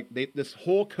looked like this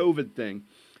whole COVID thing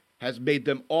has made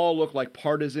them all look like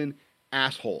partisan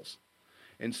assholes.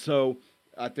 And so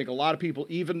I think a lot of people,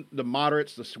 even the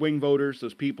moderates, the swing voters,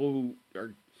 those people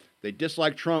who they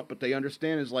dislike Trump, but they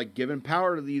understand is like giving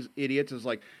power to these idiots is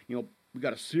like, we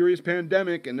got a serious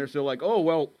pandemic, and they're still like, oh,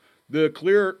 well, the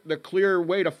clear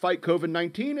way to fight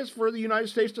COVID-19 is for the United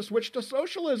States to switch to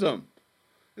socialism.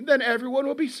 And then everyone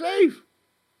will be safe.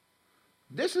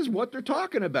 This is what they're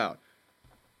talking about.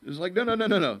 It's like,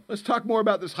 no. Let's talk more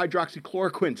about this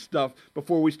hydroxychloroquine stuff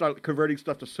before we start converting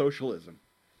stuff to socialism.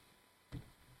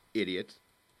 Idiots.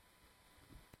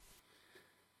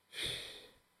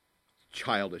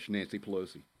 Childish Nancy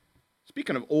Pelosi.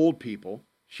 Speaking of old people,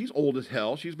 she's old as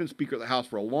hell. She's been Speaker of the House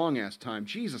for a long-ass time.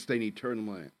 Jesus, they need term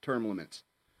limits.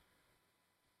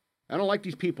 I don't like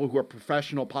these people who are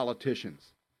professional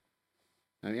politicians.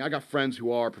 I mean, I got friends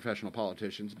who are professional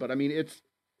politicians, but I mean,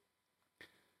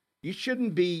 you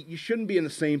shouldn't be in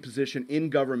the same position in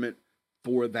government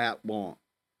for that long.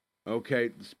 Okay?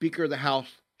 The Speaker of the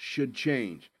House should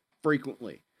change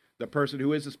frequently. The person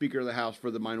who is the Speaker of the House for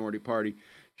the minority party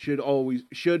should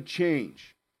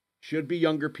change. Should be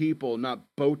younger people, not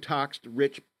Botoxed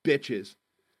rich bitches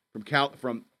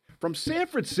from San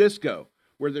Francisco,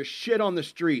 where there's shit on the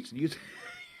streets. You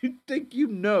think you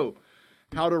know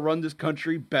how to run this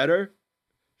country better?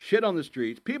 Shit on the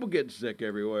streets. People getting sick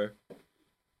everywhere.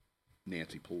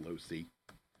 Nancy Pelosi.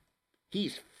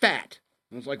 He's fat.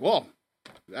 And it's like, well,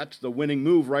 that's the winning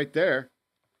move right there.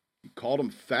 You called him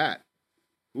fat.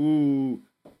 Ooh.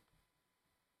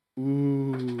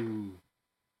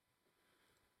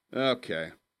 Okay.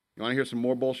 You want to hear some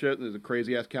more bullshit? There's a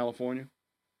crazy-ass California.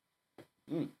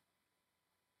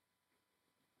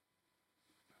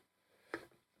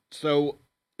 So,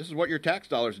 this is what your tax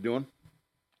dollars are doing.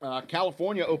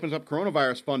 California opens up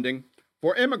coronavirus funding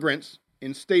for immigrants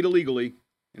in state illegally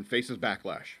and faces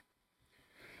backlash.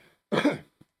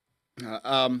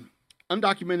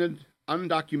 Undocumented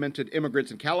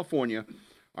immigrants in California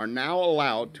are now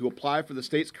allowed to apply for the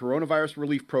state's coronavirus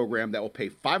relief program that will pay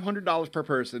 $500 per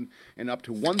person and up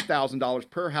to $1,000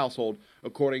 per household,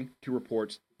 according to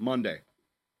reports Monday.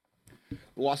 The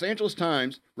Los Angeles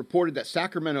Times reported that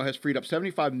Sacramento has freed up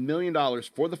 $75 million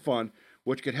for the fund,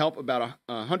 which could help about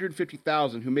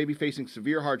 150,000 who may be facing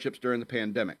severe hardships during the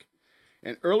pandemic.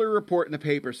 An earlier report in the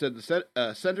paper said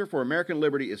the Center for American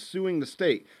Liberty is suing the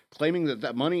state, claiming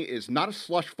that money is not a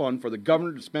slush fund for the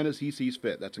governor to spend as he sees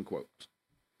fit. That's in quotes.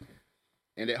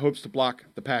 And it hopes to block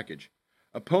the package.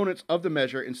 Opponents of the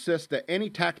measure insist that any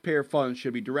taxpayer funds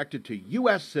should be directed to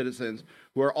U.S. citizens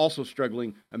who are also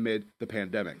struggling amid the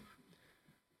pandemic.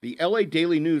 The LA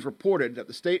Daily News reported that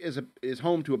the state is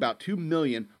home to about 2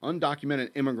 million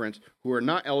undocumented immigrants who are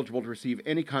not eligible to receive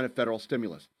any kind of federal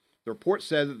stimulus. The report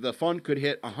said that the fund could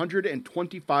hit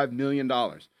 $125 million,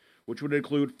 which would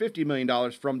include $50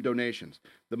 million from donations.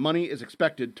 The money is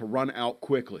expected to run out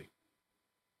quickly.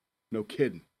 No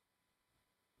kidding.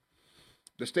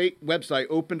 The state website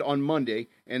opened on Monday,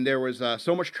 and there was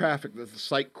so much traffic that the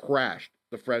site crashed,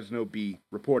 the Fresno Bee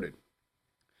reported.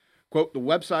 Quote, the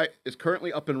website is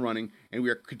currently up and running, and we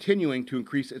are continuing to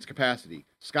increase its capacity,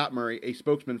 Scott Murray, a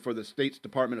spokesman for the state's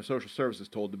Department of Social Services,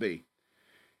 told the Bee.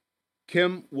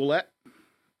 Kim Ouellette,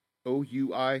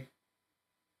 Ouillette,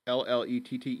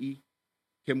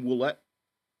 Kim Ouellette,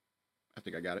 I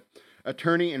think I got it,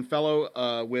 attorney and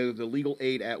fellow with the legal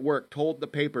aid at work, told the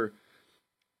paper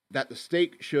that the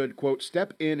state should, quote,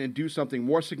 step in and do something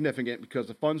more significant because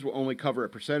the funds will only cover a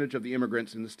percentage of the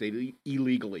immigrants in the state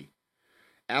illegally.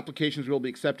 Applications will be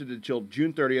accepted until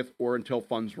June 30th or until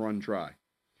funds run dry.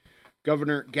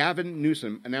 Governor Gavin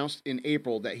Newsom announced in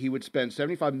April that he would spend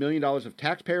 $75 million of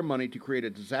taxpayer money to create a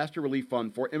disaster relief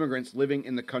fund for immigrants living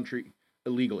in the country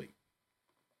illegally.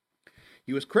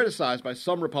 He was criticized by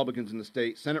some Republicans in the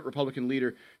state. Senate Republican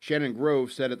leader Shannon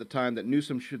Grove said at the time that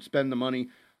Newsom should spend the money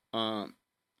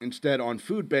instead on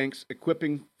food banks,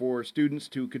 equipping for students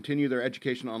to continue their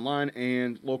education online,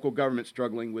 and local government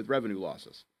struggling with revenue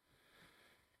losses.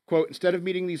 Quote, instead of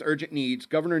meeting these urgent needs,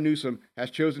 Governor Newsom has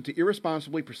chosen to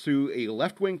irresponsibly pursue a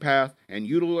left-wing path and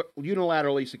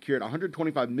unilaterally secured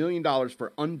 $125 million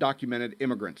for undocumented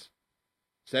immigrants,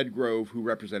 said Grove, who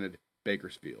represented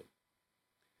Bakersfield.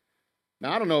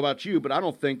 Now, I don't know about you, but I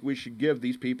don't think we should give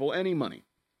these people any money.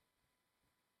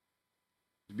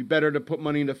 It'd be better to put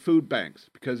money into food banks,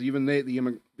 because even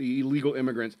the illegal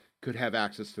immigrants could have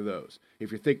access to those.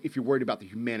 If you're worried about the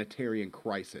humanitarian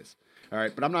crisis, all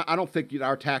right. But I don't think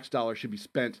our tax dollars should be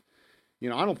spent. I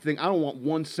don't want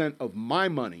 1 cent of my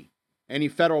money, any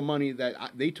federal money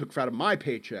that they took out of my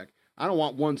paycheck. I don't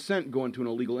want 1 cent going to an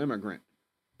illegal immigrant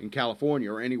in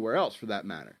California or anywhere else for that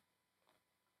matter.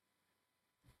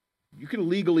 You can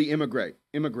legally immigrate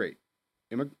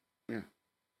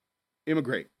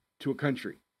to a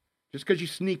country. Just because you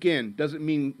sneak in doesn't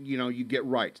mean, you get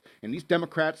rights. And these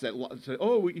Democrats that say,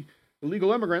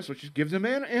 illegal immigrants, let's just give them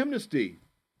an amnesty.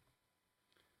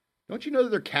 Don't you know that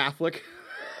they're Catholic?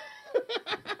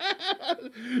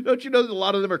 Don't you know that a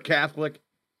lot of them are Catholic?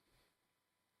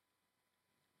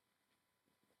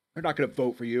 They're not going to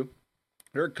vote for you.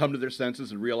 They're going to come to their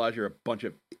senses and realize you're a bunch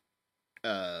of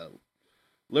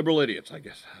liberal idiots, I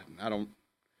guess. I don't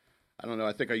know.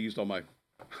 I think I used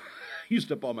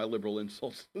up all my liberal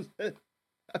insults. I've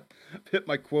hit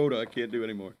my quota. I can't do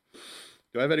anymore.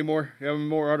 Do I have any more? You have any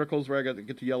more articles where I got to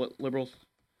get to yell at liberals?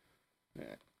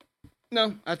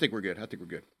 No, I think we're good.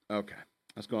 Okay,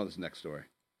 let's go on to this next story.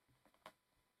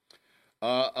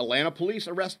 Atlanta police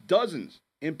arrest dozens,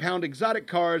 impound exotic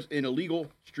cars in illegal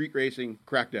street racing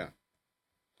crackdown.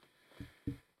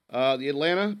 The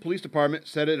Atlanta Police Department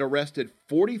said it arrested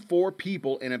 44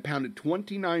 people and impounded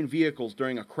 29 vehicles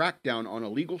during a crackdown on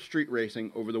illegal street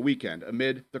racing over the weekend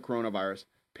amid the coronavirus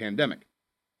pandemic.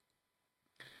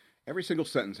 Every single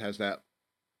sentence has that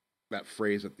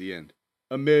phrase at the end.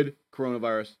 Amid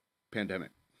coronavirus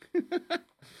pandemic.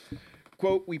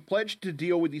 Quote, we pledge to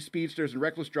deal with these speedsters and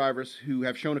reckless drivers who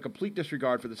have shown a complete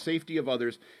disregard for the safety of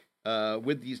others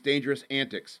with these dangerous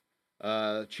antics,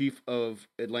 Chief of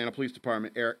Atlanta Police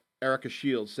Department Erica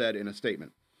Shields said in a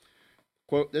statement.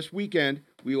 Quote, this weekend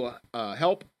we will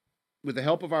with the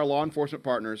help of our law enforcement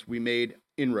partners, we made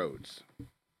inroads.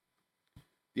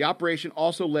 The operation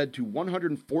also led to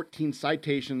 114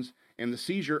 citations and the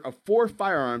seizure of 4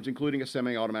 firearms, including a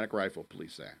semi-automatic rifle,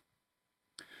 police say.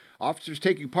 Officers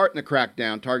taking part in the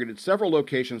crackdown targeted several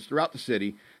locations throughout the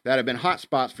city that have been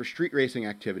hotspots for street racing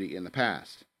activity in the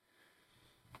past.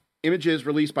 Images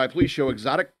released by police show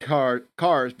exotic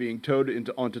cars being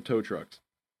towed onto tow trucks.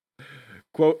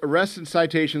 Quote, arrests and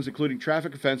citations including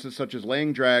traffic offenses such as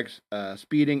laying drags,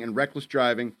 speeding, and reckless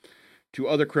driving to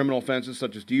other criminal offenses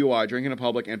such as DUI, drinking in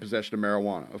public, and possession of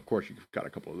marijuana. Of course, you've got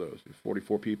a couple of those.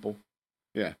 44 people.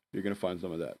 Yeah, you're going to find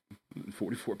some of that.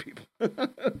 44 people.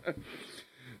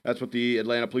 That's what the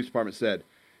Atlanta Police Department said.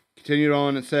 Continued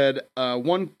on and said,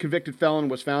 one convicted felon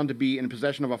was found to be in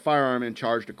possession of a firearm and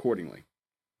charged accordingly.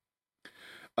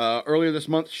 Earlier this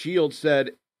month, Shields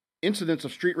said incidents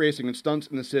of street racing and stunts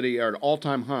in the city are at an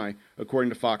all-time high, according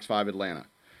to Fox 5 Atlanta.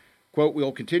 Quote, we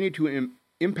will continue to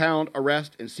impound,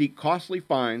 arrest, and seek costly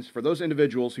fines for those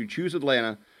individuals who choose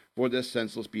Atlanta for this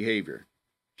senseless behavior,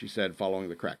 she said following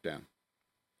the crackdown.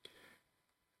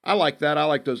 I like that. I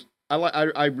like those.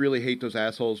 I really hate those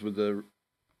assholes with that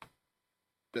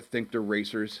think they're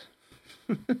racers.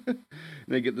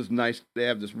 They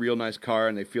have this real nice car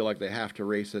and they feel like they have to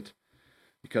race it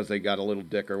because they got a little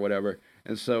dick or whatever.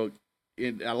 And so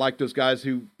I like those guys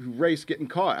who race getting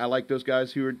caught. I like those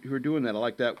guys who are doing that. I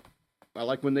like that. I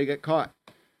like when they get caught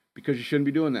because you shouldn't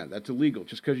be doing that. That's illegal.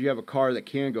 Just because you have a car that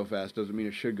can go fast doesn't mean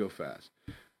it should go fast.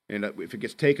 And if it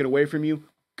gets taken away from you,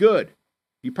 good.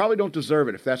 You probably don't deserve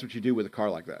it if that's what you do with a car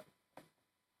like that.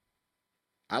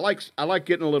 I like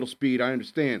getting a little speed, I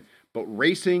understand, but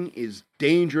racing is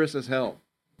dangerous as hell.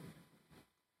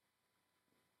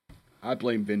 I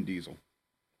blame Vin Diesel.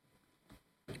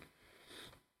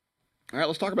 All right,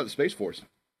 let's talk about the Space Force.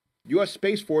 U.S.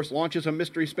 Space Force launches a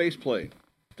mystery space plane.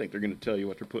 I think they're going to tell you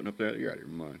what they're putting up there. You're out of your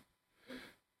mind.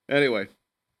 Anyway,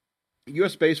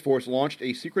 U.S. Space Force launched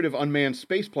a secretive unmanned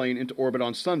space plane into orbit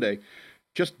on Sunday,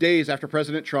 just days after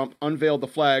President Trump unveiled the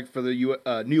flag for the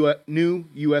new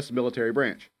U.S. military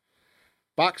branch.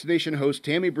 Fox Nation host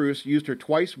Tammy Bruce used her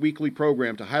twice-weekly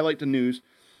program to highlight the news,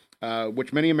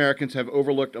 which many Americans have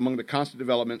overlooked among the constant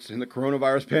developments in the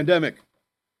coronavirus pandemic.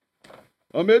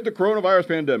 Amid the coronavirus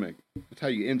pandemic. That's how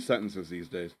you end sentences these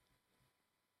days.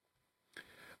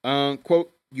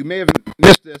 Quote, you may have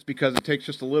missed this because it takes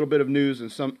just a little bit of news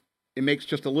and it makes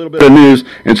just a little bit of news,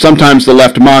 and sometimes the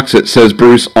left mocks it, says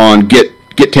Bruce on Get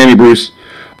Tammy Bruce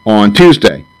on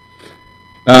Tuesday.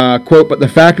 Quote, but the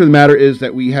fact of the matter is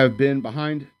that we have been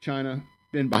behind China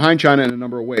in a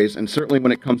number of ways, and certainly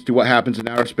when it comes to what happens in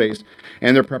outer space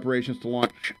and their preparations to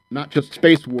launch not just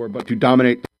space war, but to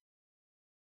dominate.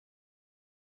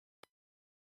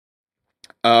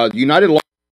 The United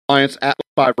Alliance Atlas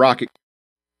V rocket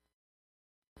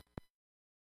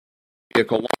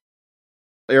vehicle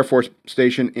Air Force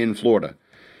Station in Florida.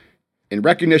 In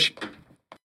recognition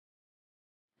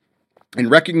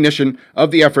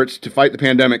of the efforts to fight the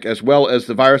pandemic as well as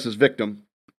the virus's victim,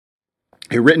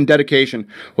 A written dedication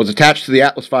was attached to the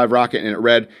Atlas V rocket, and it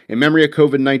read, "In memory of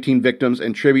COVID-19 victims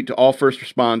and tribute to all first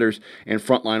responders and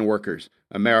frontline workers.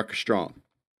 America strong."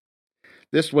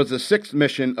 This was the sixth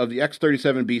mission of the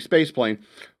X-37B spaceplane,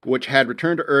 which had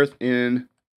returned to Earth in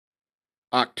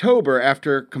October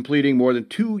after completing more than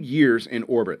 2 years in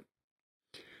orbit.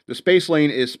 The space lane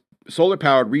is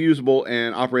solar-powered, reusable,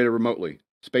 and operated remotely.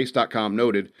 Space.com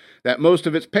noted that most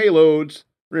of its payloads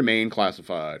remain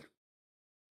classified.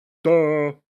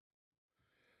 Duh.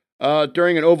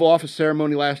 During an Oval Office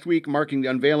ceremony last week marking the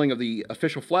unveiling of the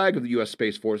official flag of the U.S.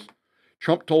 Space Force,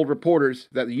 Trump told reporters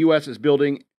that the U.S. is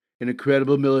building an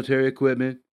incredible military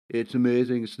equipment. It's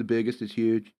amazing. It's the biggest. It's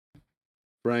huge.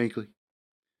 Frankly.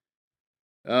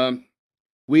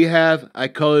 We have, I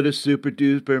call it a super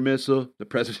duper missile, the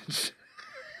president said.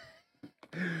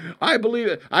 I believe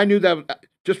it. I knew that.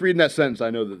 Just reading that sentence,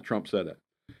 I know that Trump said that.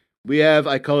 We have,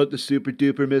 I call it the super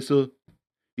duper missile.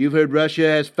 You've heard Russia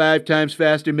has 5 times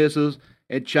faster missiles,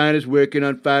 and China's working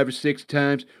on 5 or 6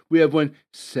 times. We have one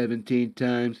 17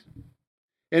 times.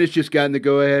 And it's just gotten the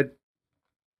go-ahead.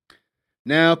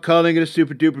 Now calling it a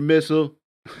super duper missile.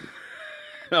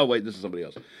 Oh, wait, this is somebody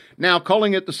else. Now,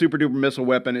 calling it the super duper missile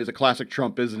weapon is a classic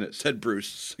Trump, isn't it? Said Bruce,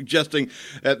 suggesting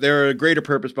that there are a greater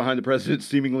purpose behind the president's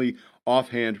seemingly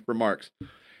offhand remarks.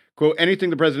 Quote, anything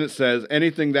the president says,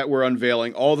 anything that we're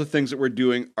unveiling, all the things that we're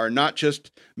doing are not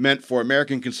just meant for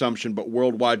American consumption, but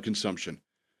worldwide consumption,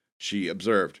 she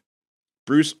observed.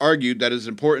 Bruce argued that it is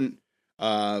important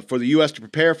for the U.S. to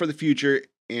prepare for the future,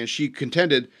 and she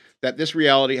contended that this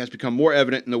reality has become more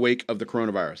evident in the wake of the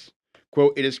coronavirus.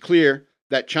 Quote, it is clear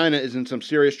that China is in some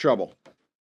serious trouble,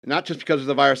 not just because of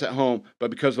the virus at home,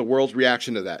 but because of the world's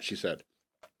reaction to that, she said.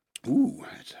 Ooh,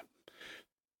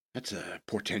 that's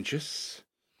portentous.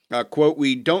 Quote,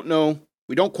 we don't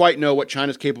quite know what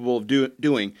China's capable of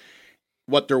doing,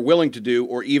 what they're willing to do,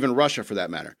 or even Russia for that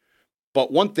matter.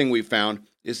 But one thing we've found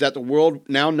is that the world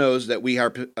now knows that we are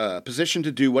positioned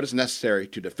to do what is necessary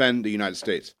to defend the United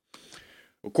States.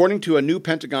 According to a new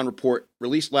Pentagon report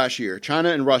released last year, China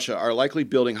and Russia are likely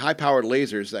building high-powered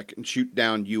lasers that can shoot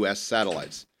down U.S.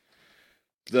 satellites.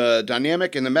 The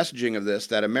dynamic and the messaging of this,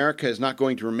 that America is not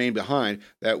going to remain behind,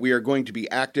 that we are going to be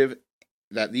active,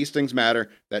 that these things matter,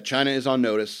 that China is on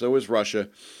notice, so is Russia,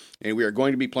 and we are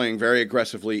going to be playing very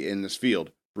aggressively in this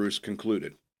field, Bruce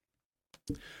concluded.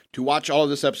 To watch all of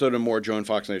this episode and more, join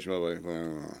Fox Nation.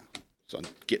 So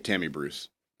get Tammy Bruce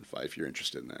if you're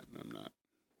interested in that. I'm not.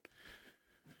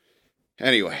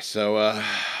 Anyway, so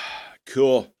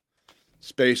cool.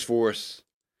 Space Force.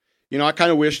 You know, I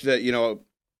kind of wish that, you know,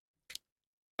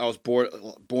 I was born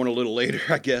a little later,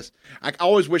 I guess. I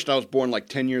always wished I was born like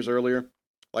 10 years earlier.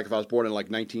 Like if I was born in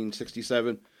like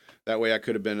 1967. That way I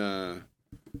could have been, I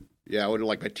would have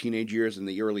like my teenage years in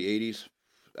the early 80s.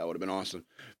 That would have been awesome.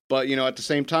 But, you know, at the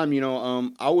same time, you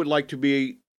know, I would like to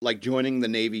be like joining the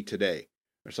Navy today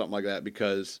or something like that,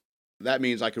 because that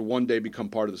means I could one day become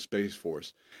part of the Space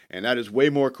Force. And that is way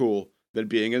more cool than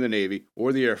being in the Navy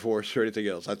or the Air Force or anything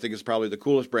else. I think it's probably the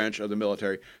coolest branch of the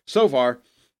military so far.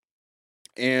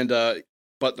 And,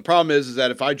 but the problem is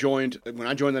that when I joined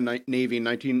the Navy in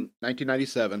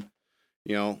 1997,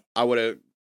 you know, I would have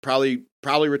probably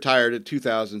retired in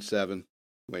 2007.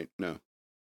 Wait, no.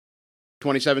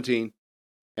 2017.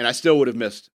 And I still would have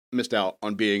missed out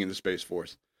on being in the Space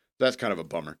Force. That's kind of a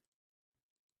bummer.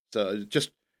 So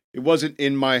it wasn't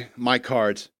in my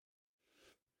cards.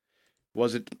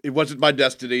 It wasn't my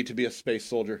destiny to be a space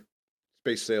soldier,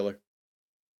 space sailor.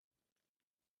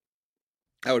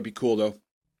 That would be cool though.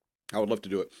 I would love to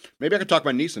do it. Maybe I could talk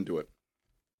my niece into it.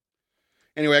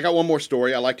 Anyway, I got one more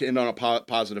story. I like to end on a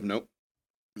positive note.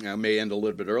 I may end a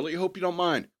little bit early. I hope you don't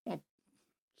mind. Well,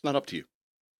 it's not up to you.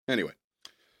 Anyway.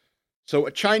 So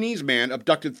a Chinese man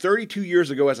abducted 32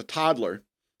 years ago as a toddler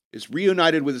is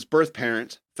reunited with his birth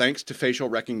parents thanks to facial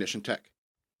recognition tech.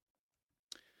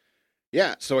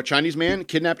 Yeah, so a Chinese man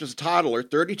kidnapped as a toddler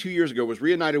 32 years ago was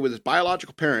reunited with his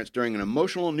biological parents during an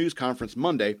emotional news conference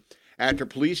Monday after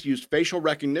police used facial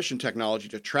recognition technology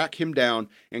to track him down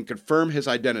and confirm his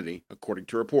identity, according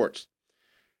to reports.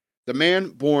 The man,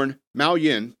 born Mao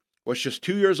Yin, was just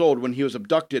 2 years old when he was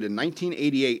abducted in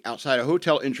 1988 outside a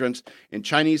hotel entrance in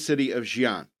Chinese city of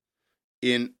Xi'an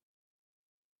in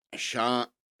Shanxi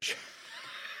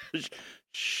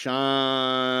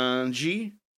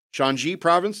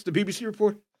province, the BBC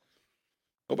report.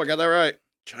 Hope I got that right.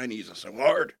 Chinese are so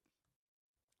hard.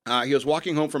 He was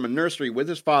walking home from a nursery with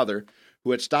his father,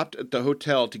 who had stopped at the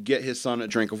hotel to get his son a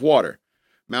drink of water.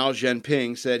 Mao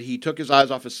Zhenping said he took his eyes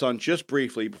off his son just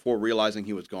briefly before realizing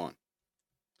he was gone.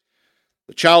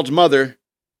 The child's mother,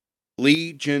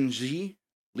 Li Jinji,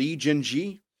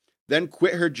 then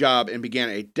quit her job and began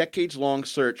a decades-long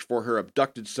search for her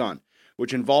abducted son,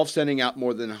 which involved sending out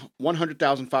more than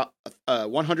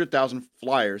 100,000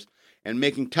 flyers and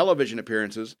making television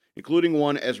appearances, including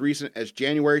one as recent as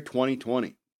January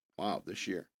 2020. Wow, this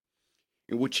year.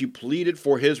 In which she pleaded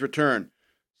for his return,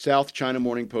 South China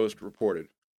Morning Post reported.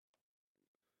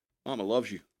 Mama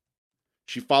loves you.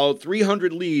 She followed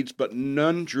 300 leads, but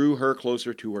none drew her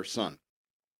closer to her son.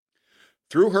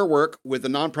 Through her work with the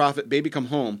nonprofit Baby Come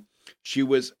Home, she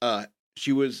has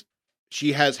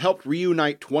helped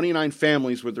reunite 29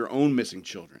 families with their own missing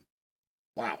children.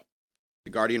 Wow.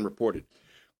 The Guardian reported.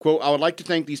 Quote, I would like to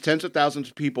thank these tens of thousands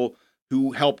of people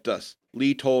who helped us,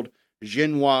 Lee told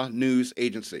Xinhua News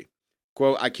Agency.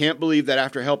 Quote, I can't believe that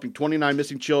after helping 29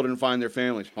 missing children find their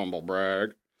families, humble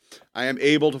brag, I am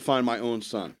able to find my own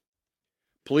son.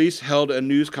 Police held a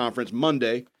news conference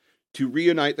Monday to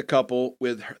reunite the couple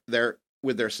with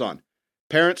their son.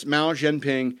 Parents Mao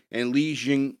Zhenping and Li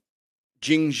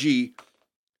Jingji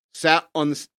sat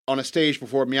on a stage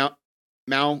before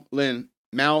Mao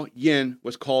Yin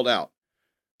was called out.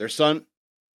 Their son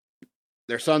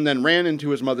then ran into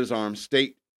his mother's arms.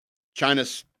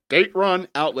 China's state-run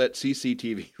outlet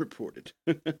CCTV reported.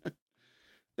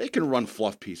 They can run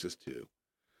fluff pieces too.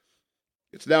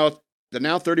 The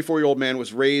now 34-year-old man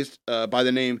was raised by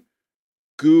the name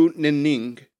Gu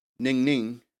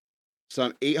Ningning,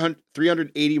 some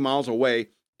 380 miles away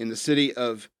in the city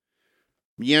of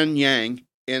Mianyang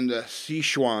in the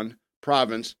Sichuan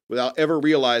province without ever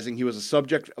realizing he was the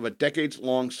subject of a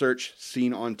decades-long search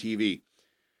seen on TV.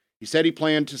 He said he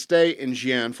planned to stay in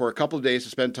Xi'an for a couple of days to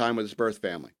spend time with his birth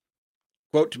family.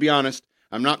 Quote, to be honest,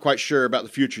 I'm not quite sure about the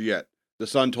future yet, the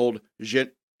son told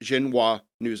Xinhua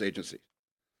News Agency.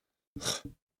 A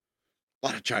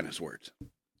lot of China's words.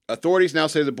 Authorities now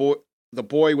say the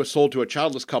boy was sold to a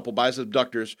childless couple by his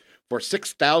abductors for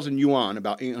 6,000 yuan,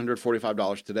 about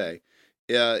 $845 today.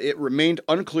 It remained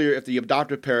unclear if the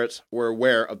adoptive parents were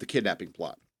aware of the kidnapping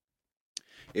plot.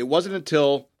 It wasn't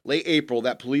until late April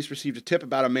that police received a tip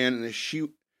about a man in the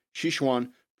Sichuan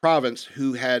province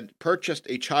who had purchased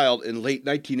a child in late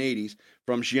 1980s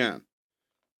from Xi'an.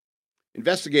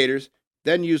 Investigators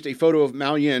then used a photo of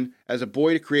Mao Yin as a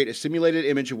boy to create a simulated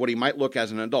image of what he might look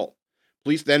as an adult.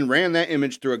 Police then ran that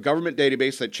image through a government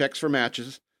database that checks for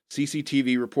matches,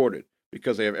 CCTV reported,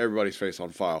 because they have everybody's face on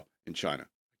file in China.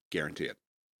 Guarantee it.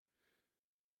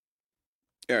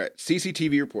 All right,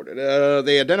 CCTV reported.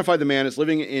 They identified the man as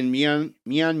living in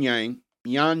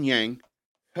Mianyang.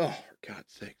 Oh, for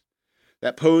God's sake.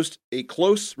 That posed a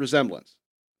close resemblance.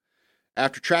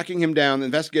 After tracking him down, the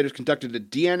investigators conducted a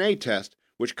DNA test,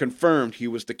 which confirmed he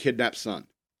was the kidnapped son.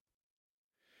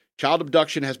 Child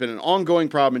abduction has been an ongoing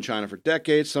problem in China for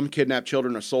decades. Some kidnapped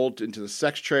children are sold into the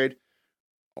sex trade.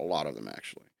 A lot of them,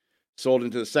 actually. Sold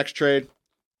into the sex trade.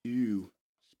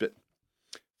 Spit.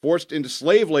 Forced into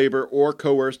slave labor or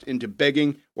coerced into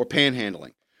begging or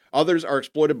panhandling. Others are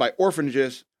exploited by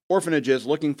orphanages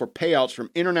looking for payouts from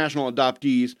international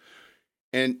adoptees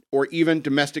or even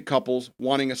domestic couples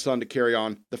wanting a son to carry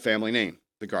on the family name,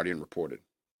 The Guardian reported.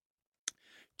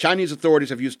 Chinese authorities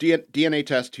have used DNA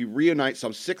tests to reunite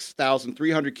some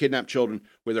 6,300 kidnapped children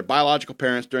with their biological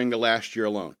parents during the last year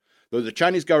alone. Though the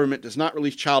Chinese government does not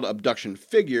release child abduction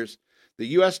figures, the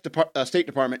U.S. State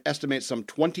Department estimates some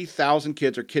 20,000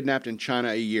 kids are kidnapped in China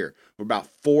a year, or about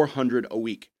 400 a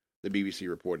week, the BBC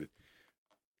reported.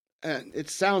 And it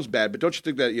sounds bad, but don't you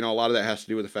think that, a lot of that has to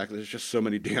do with the fact that there's just so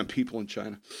many damn people in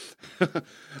China? You're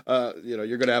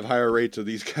going to have higher rates of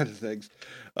these kind of things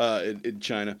in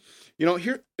China.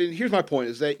 Here's my point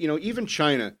is that, even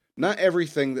China, not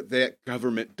everything that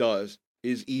government does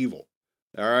is evil.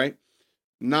 All right?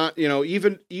 Not,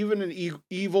 even an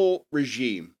evil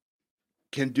regime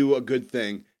can do a good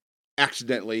thing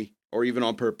accidentally or even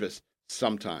on purpose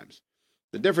sometimes.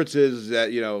 The difference is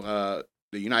that,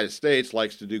 the United States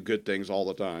likes to do good things all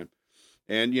the time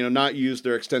and, not use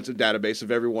their extensive database of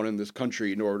everyone in this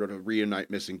country in order to reunite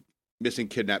missing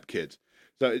kidnapped kids.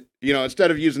 So,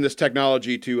 instead of using this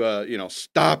technology to,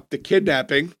 stop the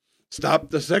kidnapping, stop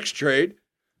the sex trade,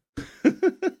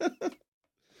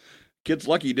 kid's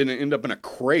lucky he didn't end up in a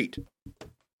crate,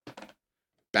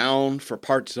 bound for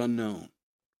parts unknown,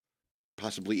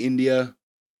 possibly India,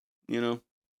 the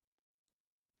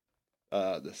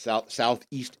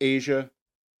Southeast Asia.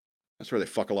 That's where they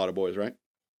fuck a lot of boys, right?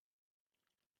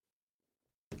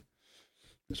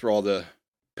 That's where all the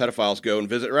pedophiles go and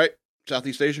visit, right?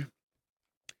 Southeast Asia.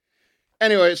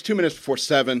 Anyway, it's 2 minutes before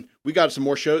 7. We got some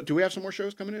more shows. Do we have some more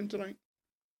shows coming in tonight?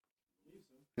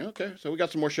 Okay, so we got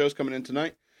some more shows coming in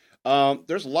tonight.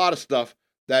 There's a lot of stuff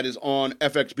that is on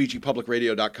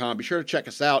fxbgpublicradio.com. Be sure to check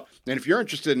us out. And if you're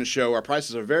interested in the show, our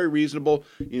prices are very reasonable.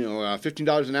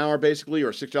 $15 an hour basically,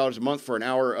 or $6 a month for an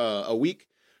hour a week,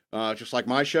 just like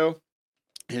my show.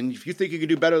 And if you think you can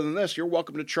do better than this, you're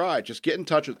welcome to try. Just get in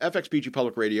touch with FXBG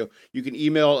Public Radio. You can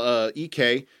email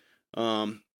EK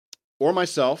or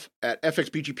myself at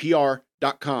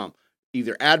fxbgpr.com.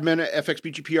 Either admin at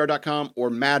fxbgpr.com or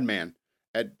madman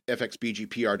at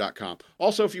fxbgpr.com.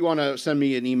 Also, if you want to send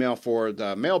me an email for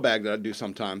the mailbag that I do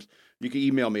sometimes, you can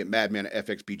email me at madman at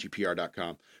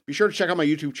fxbgpr.com. Be sure to check out my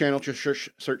YouTube channel. Just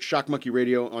search Shock Monkey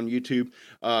Radio on YouTube.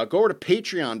 Go over to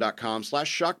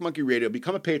patreon.com/shockmonkeyradio.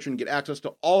 Become a patron and get access to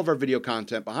all of our video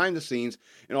content, behind the scenes,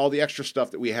 and all the extra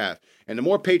stuff that we have. And the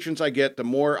more patrons I get, the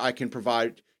more I can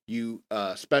provide you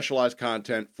specialized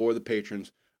content for the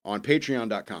patrons on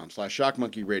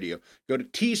patreon.com/shockmonkeyradio. Go to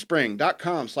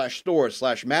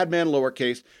teespring.com/store/madman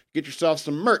lowercase. Get yourself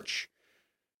some merch.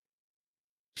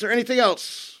 Is there anything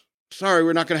else? Sorry,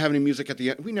 we're not going to have any music at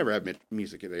the end. We never have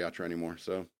music at the outro anymore.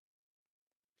 So,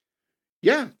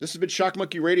 yeah, this has been Shock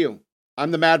Monkey Radio.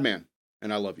 I'm the Madman,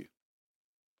 and I love you.